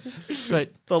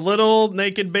 But The little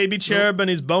naked baby cherub and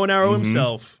his bow and arrow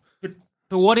himself.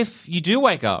 But what if you do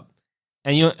wake up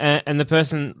and you and the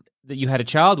person that you had a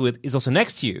child with is also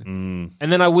next to you, and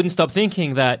then I wouldn't stop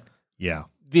thinking that Yeah.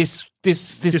 this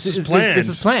is planned. This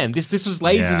is planned. This was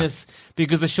laziness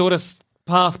because the shortest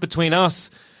path between us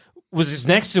was just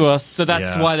next to us, so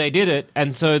that's Yeah. why they did it.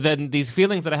 And so then these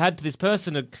feelings that I had to this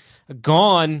person are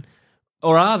gone,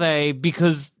 or are they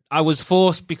because I was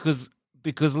forced because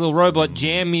the little robot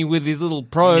jammed me with his little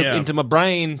probe Yeah. into my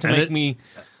brain to And make it- me.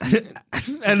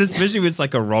 And especially if it's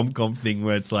like a rom-com thing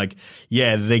where it's like,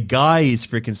 yeah, the guy is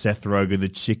freaking Seth Rogen, the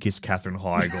chick is Katherine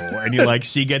Heigl. And you're like,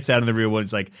 she gets out in the real world,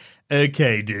 it's like,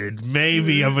 okay, dude,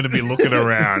 maybe I'm going to be looking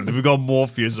around. We've got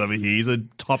Morpheus over here. He's a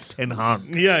top 10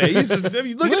 hunk. Yeah, he's look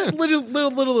at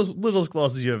littlest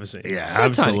glasses you ever seen. Yeah, So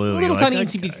absolutely. tiny, little Like, tiny okay.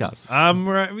 incy cups.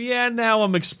 Now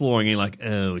I'm exploring and like,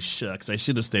 oh, shucks, I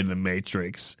should have stayed in the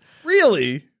Matrix.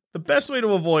 Really? the best way to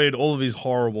avoid all of these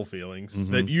horrible feelings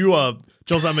that you are,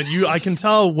 Joel Zaman, I can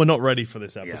tell we're not ready for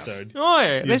this episode.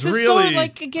 No, this is really so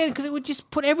again because it would just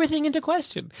put everything into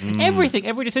question. Everything,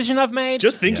 every decision I've made.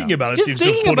 Just thinking about it Just seems to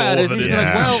thinking put about all it of it seems in. to be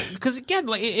like, well, because again,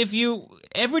 like if you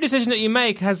every decision that you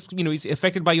make has is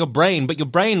affected by your brain, but your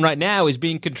brain right now is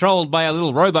being controlled by a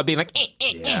little robot being like,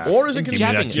 Or is it Give me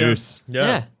jabbing that it. juice.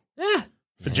 yeah.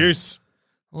 For juice.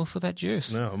 All for that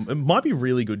juice. No, it might be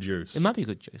really good juice. It might be a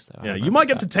good juice though. I Yeah, don't you know might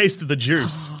get about to taste of the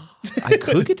juice. that. I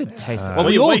could get to taste it. Well,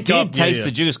 we you all wake did up, taste yeah.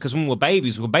 the juice because when we were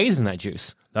babies, we were bathed in that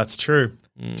juice. That's true.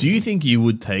 Do you think you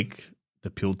would take the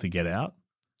pill to get out?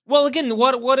 Well, again,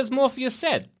 what has Morpheus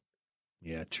said?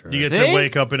 Yeah, true. You get See? to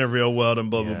wake up in a real world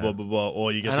and blah, blah, blah, blah, blah,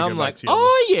 or you get And to go I'm back like, to your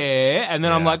oh yeah, and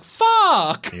then I'm like,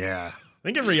 fuck. Yeah. I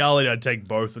think in reality, I'd take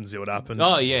both and see what happens.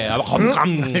 Oh yeah.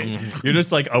 You're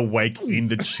just like awake in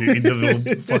the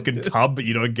little fucking tub, but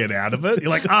you don't get out of it. You're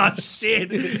like, ah, shit.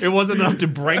 It wasn't enough to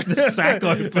break the sack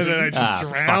open. And then I just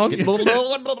drowned.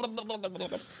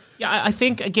 Yeah, I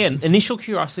think again, initial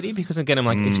curiosity because again, I'm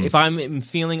like, if I'm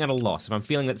feeling at a loss, if I'm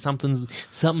feeling that something's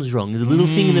wrong, there's a little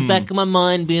thing in the back of my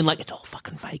mind being like, it's all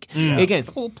fucking fake. Again, it's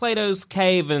like all Plato's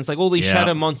cave, and it's like all these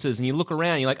shadow monsters, and you look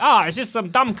around, you're like, oh, it's just some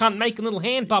dumb cunt making little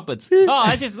hand puppets.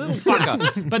 Oh, it's just a little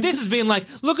fucker. But this has been like,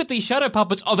 look at these shadow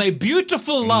puppets of a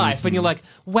beautiful life, and you're like,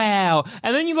 wow.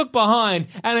 And then you look behind,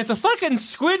 and it's a fucking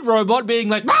squid robot being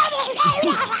like.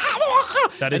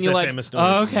 That is and you're their like, famous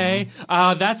noise. okay,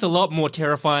 that's a lot more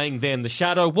terrifying than the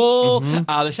Shadow Wall.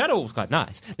 The Shadow Wall was quite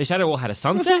nice. The Shadow Wall had a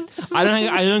sunset.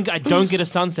 I don't get a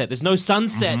sunset. There's no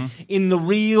sunset in the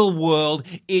real world.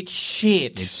 It's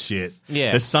shit. It's shit.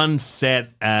 Yeah. The sun set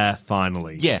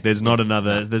finally. Yeah. There's no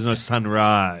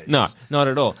sunrise. No, not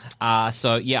at all.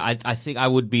 So yeah, I think I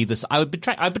would be this. I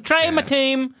betray my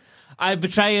team. I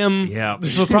betray him. Yeah.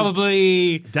 For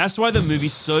probably. That's why the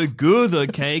movie's so good,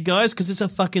 okay, guys? Because it's a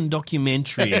fucking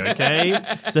documentary, okay?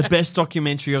 It's the best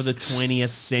documentary of the 20th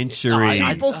century.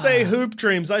 People say Hoop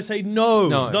Dreams. I say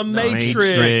no. The Matrix.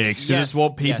 Matrix. This Yes. is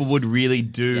what people Yes. would really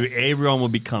do. Yes. Everyone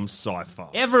would become sci-fi.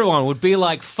 Everyone would be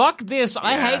like, fuck this.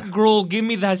 I hate gruel. Give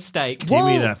me that steak. Give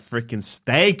me that freaking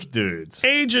steak, dude.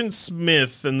 Agent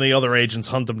Smith and the other agents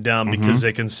hunt them down because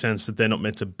they can sense that they're not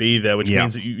meant to be there, which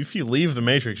means that if you leave the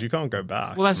Matrix, you can't go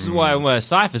back. Well, that's why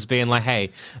Cypher's being like, hey,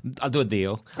 I'll do a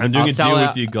deal. I'm doing I'll a sell deal out-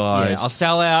 with you guys. Yeah, I'll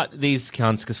sell out these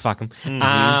cunts because fuck them.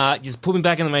 Just put me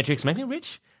back in the Matrix, make me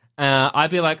rich.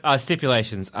 I'd be like,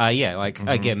 stipulations.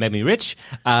 Again, make me rich.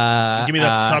 Give me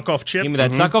that suck-off chip. Give me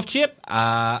that suck-off chip.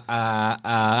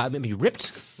 Make me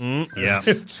ripped. Yeah.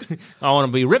 I want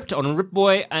to be ripped. I want to rip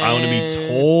boy. I want to be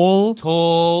tall.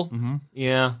 Tall.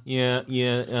 Yeah.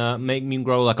 Make me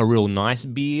grow like a real nice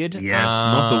beard. Yes,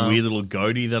 not the weird little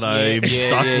goatee that I'm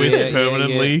stuck with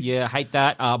permanently. Yeah, hate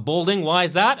that. Balding, why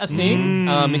is that a thing?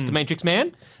 Mr. Matrix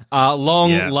Man.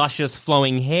 Long, luscious,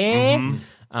 flowing hair.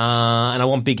 And I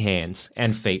want big hands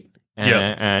and feet.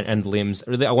 And limbs.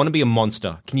 Really, I want to be a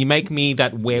monster. Can you make me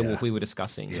that werewolf we were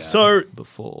discussing So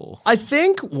before? I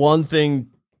think one thing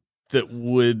that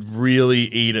would really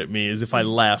eat at me is if I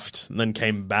left and then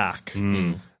came back.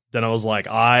 Then I was like,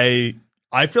 I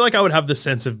feel like I would have the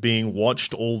sense of being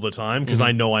watched all the time because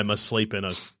I know I'm asleep in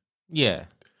a. Yeah.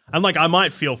 I'm like, I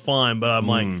might feel fine, but I'm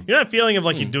like, you know that feeling of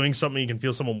like you're doing something, you can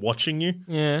feel someone watching you?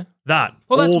 Yeah. That.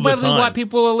 Well, that's all the probably time. why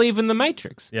people are leaving the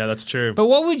Matrix. Yeah, that's true. But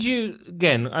what would you,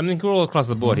 again, I mean, we're all across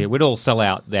the board here. We'd all sell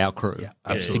out our crew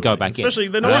to go back Especially,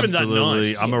 in. they're not even that Absolutely.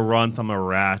 nice. I'm a runt, I'm a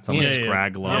rat, I'm a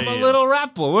scraggler. I'm a little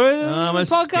rat boy. I'm a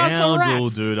Podcast on scoundrel,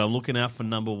 rats. dude. I'm looking out for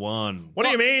number one. What do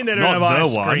you mean they don't Not have the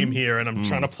ice one. cream here and I'm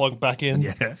trying to plug back in?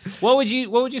 Yeah. What would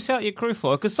you sell out your crew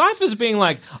for? Because Cypher's being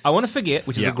like, I want to forget,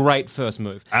 which is a great first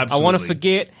move. I want to Absolutely.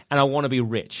 forget and I want to be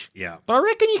rich. Yeah. But I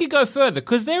reckon you could go further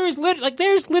because there's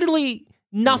literally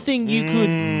nothing you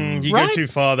could. You right? go too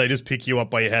far, they just pick you up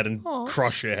by your head and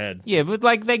crush your head. Yeah, but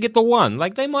like they get the one.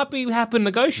 Like they might be happy to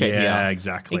negotiate. Yeah, here.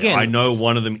 exactly. Again, I know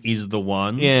one of them is the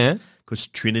one. Yeah. Because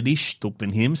Trinity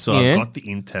stooping him, so Yeah. I've got the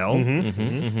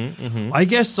intel. I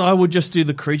guess I would just do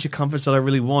the creature comforts that I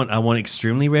really want. I want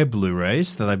extremely rare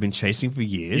Blu-rays that I've been chasing for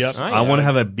years. Yep. Oh, I want to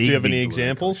have a big. Do you have big any Blu-ray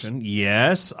examples? collection.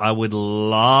 Yes, I would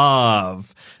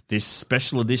love this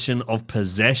special edition of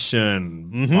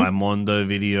Possession by Mondo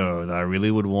Video that I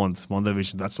really would want. Mondo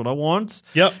Vision, that's what I want.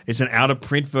 Yep. It's an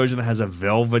out-of-print version that has a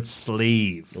velvet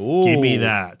sleeve. Give me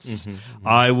that.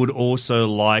 I would also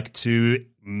like to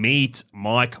meet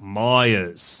Mike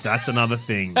Myers. That's another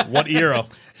thing. What era?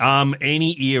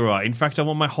 Any era. In fact, I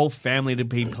want my whole family to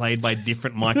be played by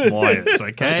different Mike Myers.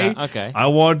 Okay. Okay. I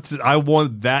want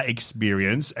that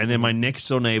experience, and then my next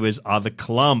door neighbors are the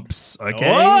Clumps. Okay.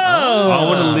 Whoa! I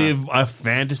want to live a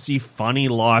fantasy, funny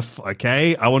life.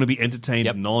 Okay. I want to be entertained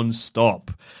nonstop.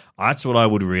 That's what I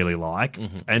would really like,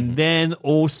 and then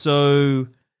also.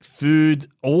 Food,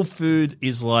 all food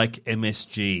is like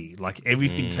MSG. Like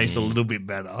everything tastes a little bit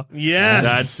better. Yes.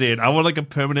 That's it. I want like a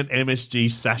permanent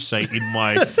MSG sachet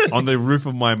on the roof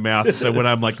of my mouth. So when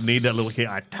I'm like need that little hit,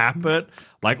 I tap it.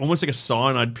 Like almost like a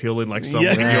cyanide pill in like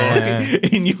something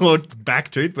in your back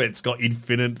tooth, but it's got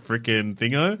infinite freaking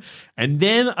thingo. And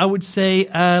then I would say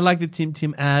like the Tim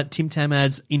Tam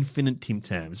adds infinite Tim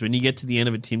Tams. When you get to the end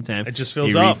of a Tim Tam, It just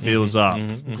fills it up. refills up.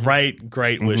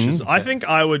 Great wishes. I think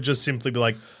I would just simply be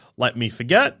like, let me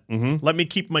forget. Let me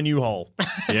keep my new hole.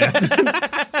 Yeah.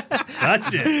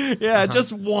 That's it. Yeah,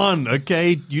 just one,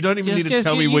 okay? You don't even need to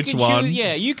tell me which one.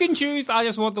 You can choose. I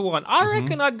just want the one. I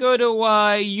reckon I'd go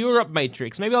to Europe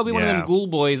Matrix. Maybe I'll be one of them Yeah. ghoul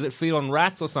boys that feed on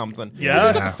rats or something. Yeah.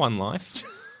 It's like a fun life.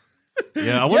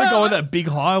 Yeah, I want to go on that big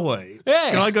highway.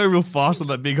 Yeah. Can I go real fast on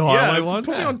that big highway once?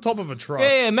 Put me on top of a truck.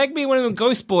 Yeah, make me one of them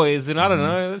ghost boys, and I don't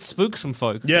know, let's spook some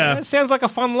folk. Yeah. It sounds like a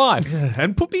fun life.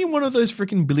 And put me in one of those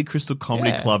freaking Billy Crystal comedy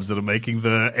Yeah. clubs that are making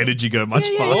the energy go much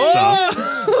faster.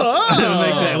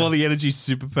 Make all the energy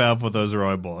superpower for those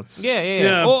robots.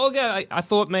 Yeah. Or I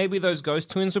thought maybe those ghost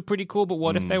twins were pretty cool, but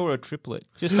what if they were a triplet?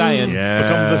 Just saying. Yeah.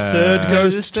 Become the third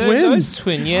ghost Third twin. Ghost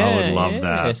twin, yeah. I would love yeah,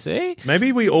 that. See?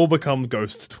 Maybe we all become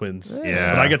ghost twins.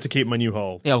 Yeah. But I get to keep my new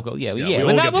hole. Yeah, well, yeah. we But all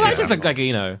that- get well, to that's get just like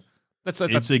you know. That's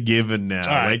It's a given now. All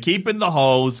right. We're keeping the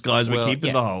holes, guys. We're well, keeping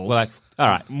yeah. the holes. Well, all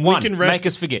right. One, can rest- make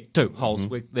us forget. Two, holes.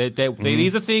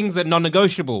 These are things that are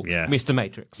non-negotiable, Yeah. Mr.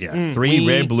 Matrix. yeah. 3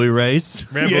 rare Blu-rays.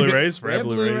 Rare Blu-rays. Rare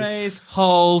Blu-rays,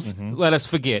 holes, let us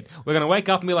forget. We're going to wake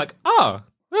up and be like, oh,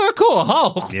 cool, a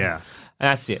hole. Yeah. And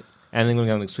that's it. And then we're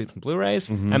going to sweep some Blu-rays.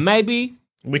 And maybe...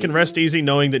 We can rest easy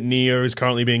knowing that Neo is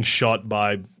currently being shot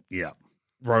by Yeah.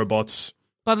 robots.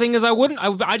 But the thing is,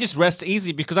 I just rest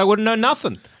easy because I wouldn't know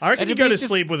nothing. I reckon you It'd go be to just-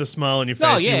 sleep with a smile on your face.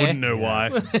 Oh, You yeah. wouldn't know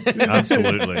why.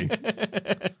 Absolutely.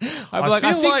 I'd be like,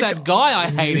 I feel think like- that guy I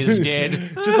hate is dead.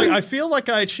 Just like, I feel like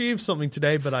I achieved something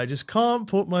today, but I just can't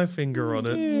put my finger on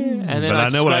it. And then But I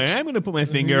I'd know what I scratch- am going to put my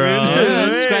finger on.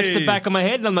 I'd scratch the back of my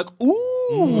head and I'm like,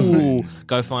 ooh.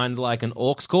 Go find like an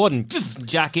aux cord and just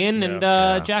jack in and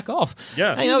jack off.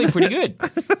 Yeah. Hey, that'll be pretty good.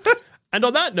 And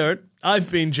on that note,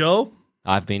 I've been Joel.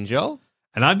 I've been Joel.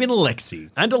 And I've been Alexi.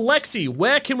 And Alexi,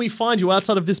 where can we find you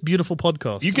outside of this beautiful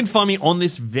podcast? You can find me on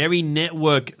this very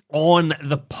network on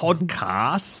the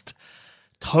podcast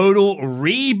Total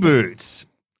Reboot.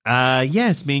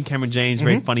 It's me and Cameron James,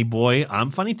 very funny boy.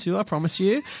 I'm funny too, I promise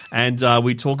you. And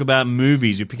we talk about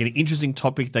movies. We pick an interesting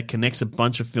topic that connects a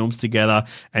bunch of films together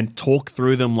and talk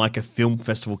through them like a film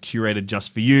festival curated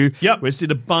just for you. Yep. We just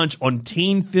did a bunch on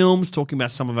teen films, talking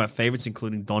about some of our favorites,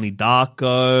 including Donnie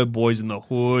Darko, Boys in the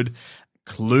Hood,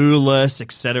 Clueless,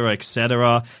 etc.,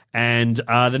 etc. And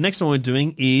the next one we're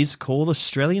doing is called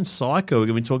Australian Psycho. We're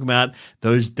going to be talking about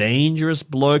those dangerous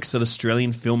blokes that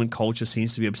Australian film and culture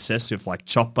seems to be obsessed with, like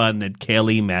Chopper, Ned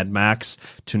Kelly, Mad Max,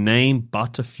 to name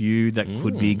but a few that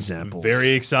could be examples. Very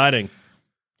exciting.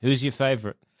 Who's your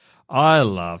favourite? I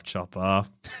love Chopper.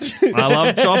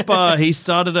 He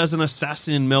started as an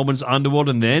assassin in Melbourne's underworld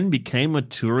and then became a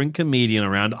touring comedian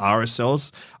around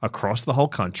RSLs across the whole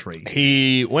country.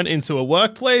 He went into a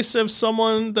workplace of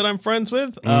someone that I'm friends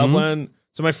with.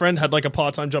 So my friend had like a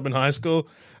part-time job in high school,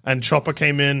 and Chopper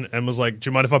came in and was like, do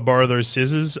you mind if I borrow those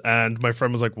scissors? And my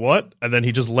friend was like, what? And then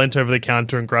he just leant over the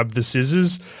counter and grabbed the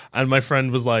scissors. And my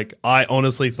friend was like, I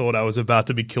honestly thought I was about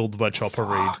to be killed by Chopper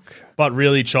Reed. But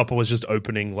really, Chopper was just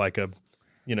opening like a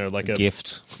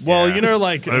Gift. Well,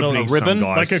 like Opening a ribbon? some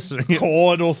like guys. a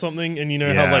cord or something, and you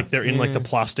know how Yeah. like they're in like the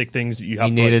plastic things that you have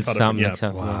He to like, needed cut something.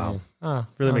 open. Yeah. Wow.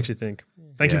 Really makes you think.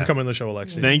 Thank you Yeah. for coming on the show,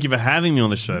 Alexi. Thank you for having me on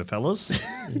the show, fellas.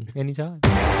 Anytime.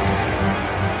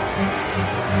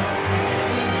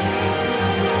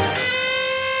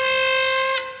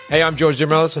 Hey, I'm George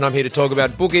Demrellis, and I'm here to talk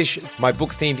about Bookish, my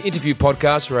book-themed interview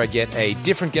podcast where I get a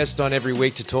different guest on every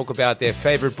week to talk about their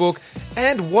favorite book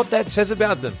and what that says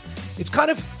about them. It's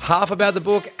kind of half about the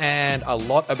book and a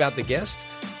lot about the guest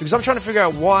because I'm trying to figure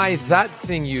out why that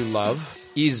thing you love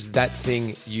is that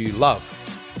thing you love.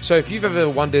 So if you've ever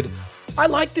wondered, I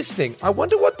like this thing, I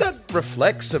wonder what that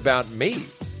reflects about me.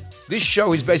 This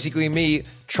show is basically me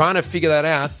trying to figure that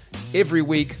out every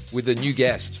week with a new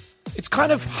guest. It's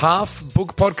kind of half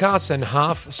book podcast and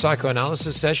half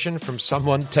psychoanalysis session from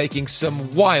someone taking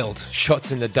some wild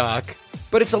shots in the dark.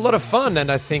 but it's a lot of fun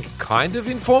and I think kind of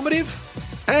informative.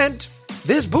 And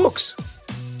there's books.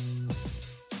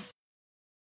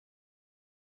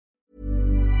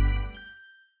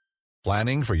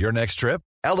 Planning for your next trip?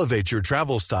 Elevate your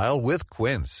travel style with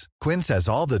Quince. Quince has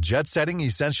all the jet-setting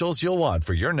essentials you'll want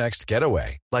for your next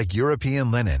getaway, like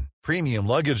European linen, premium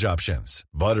luggage options,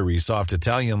 buttery soft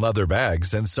Italian leather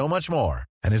bags, and so much more.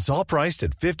 And it's all priced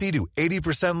at 50 to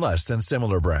 80% less than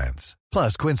similar brands.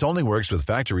 Plus, Quince only works with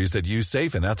factories that use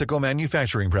safe and ethical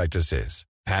manufacturing practices.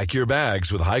 Pack your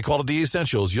bags with high-quality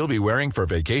essentials you'll be wearing for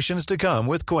vacations to come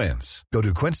with Quince. Go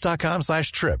to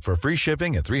quince.com/trip for free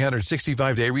shipping and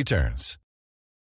 365-day returns.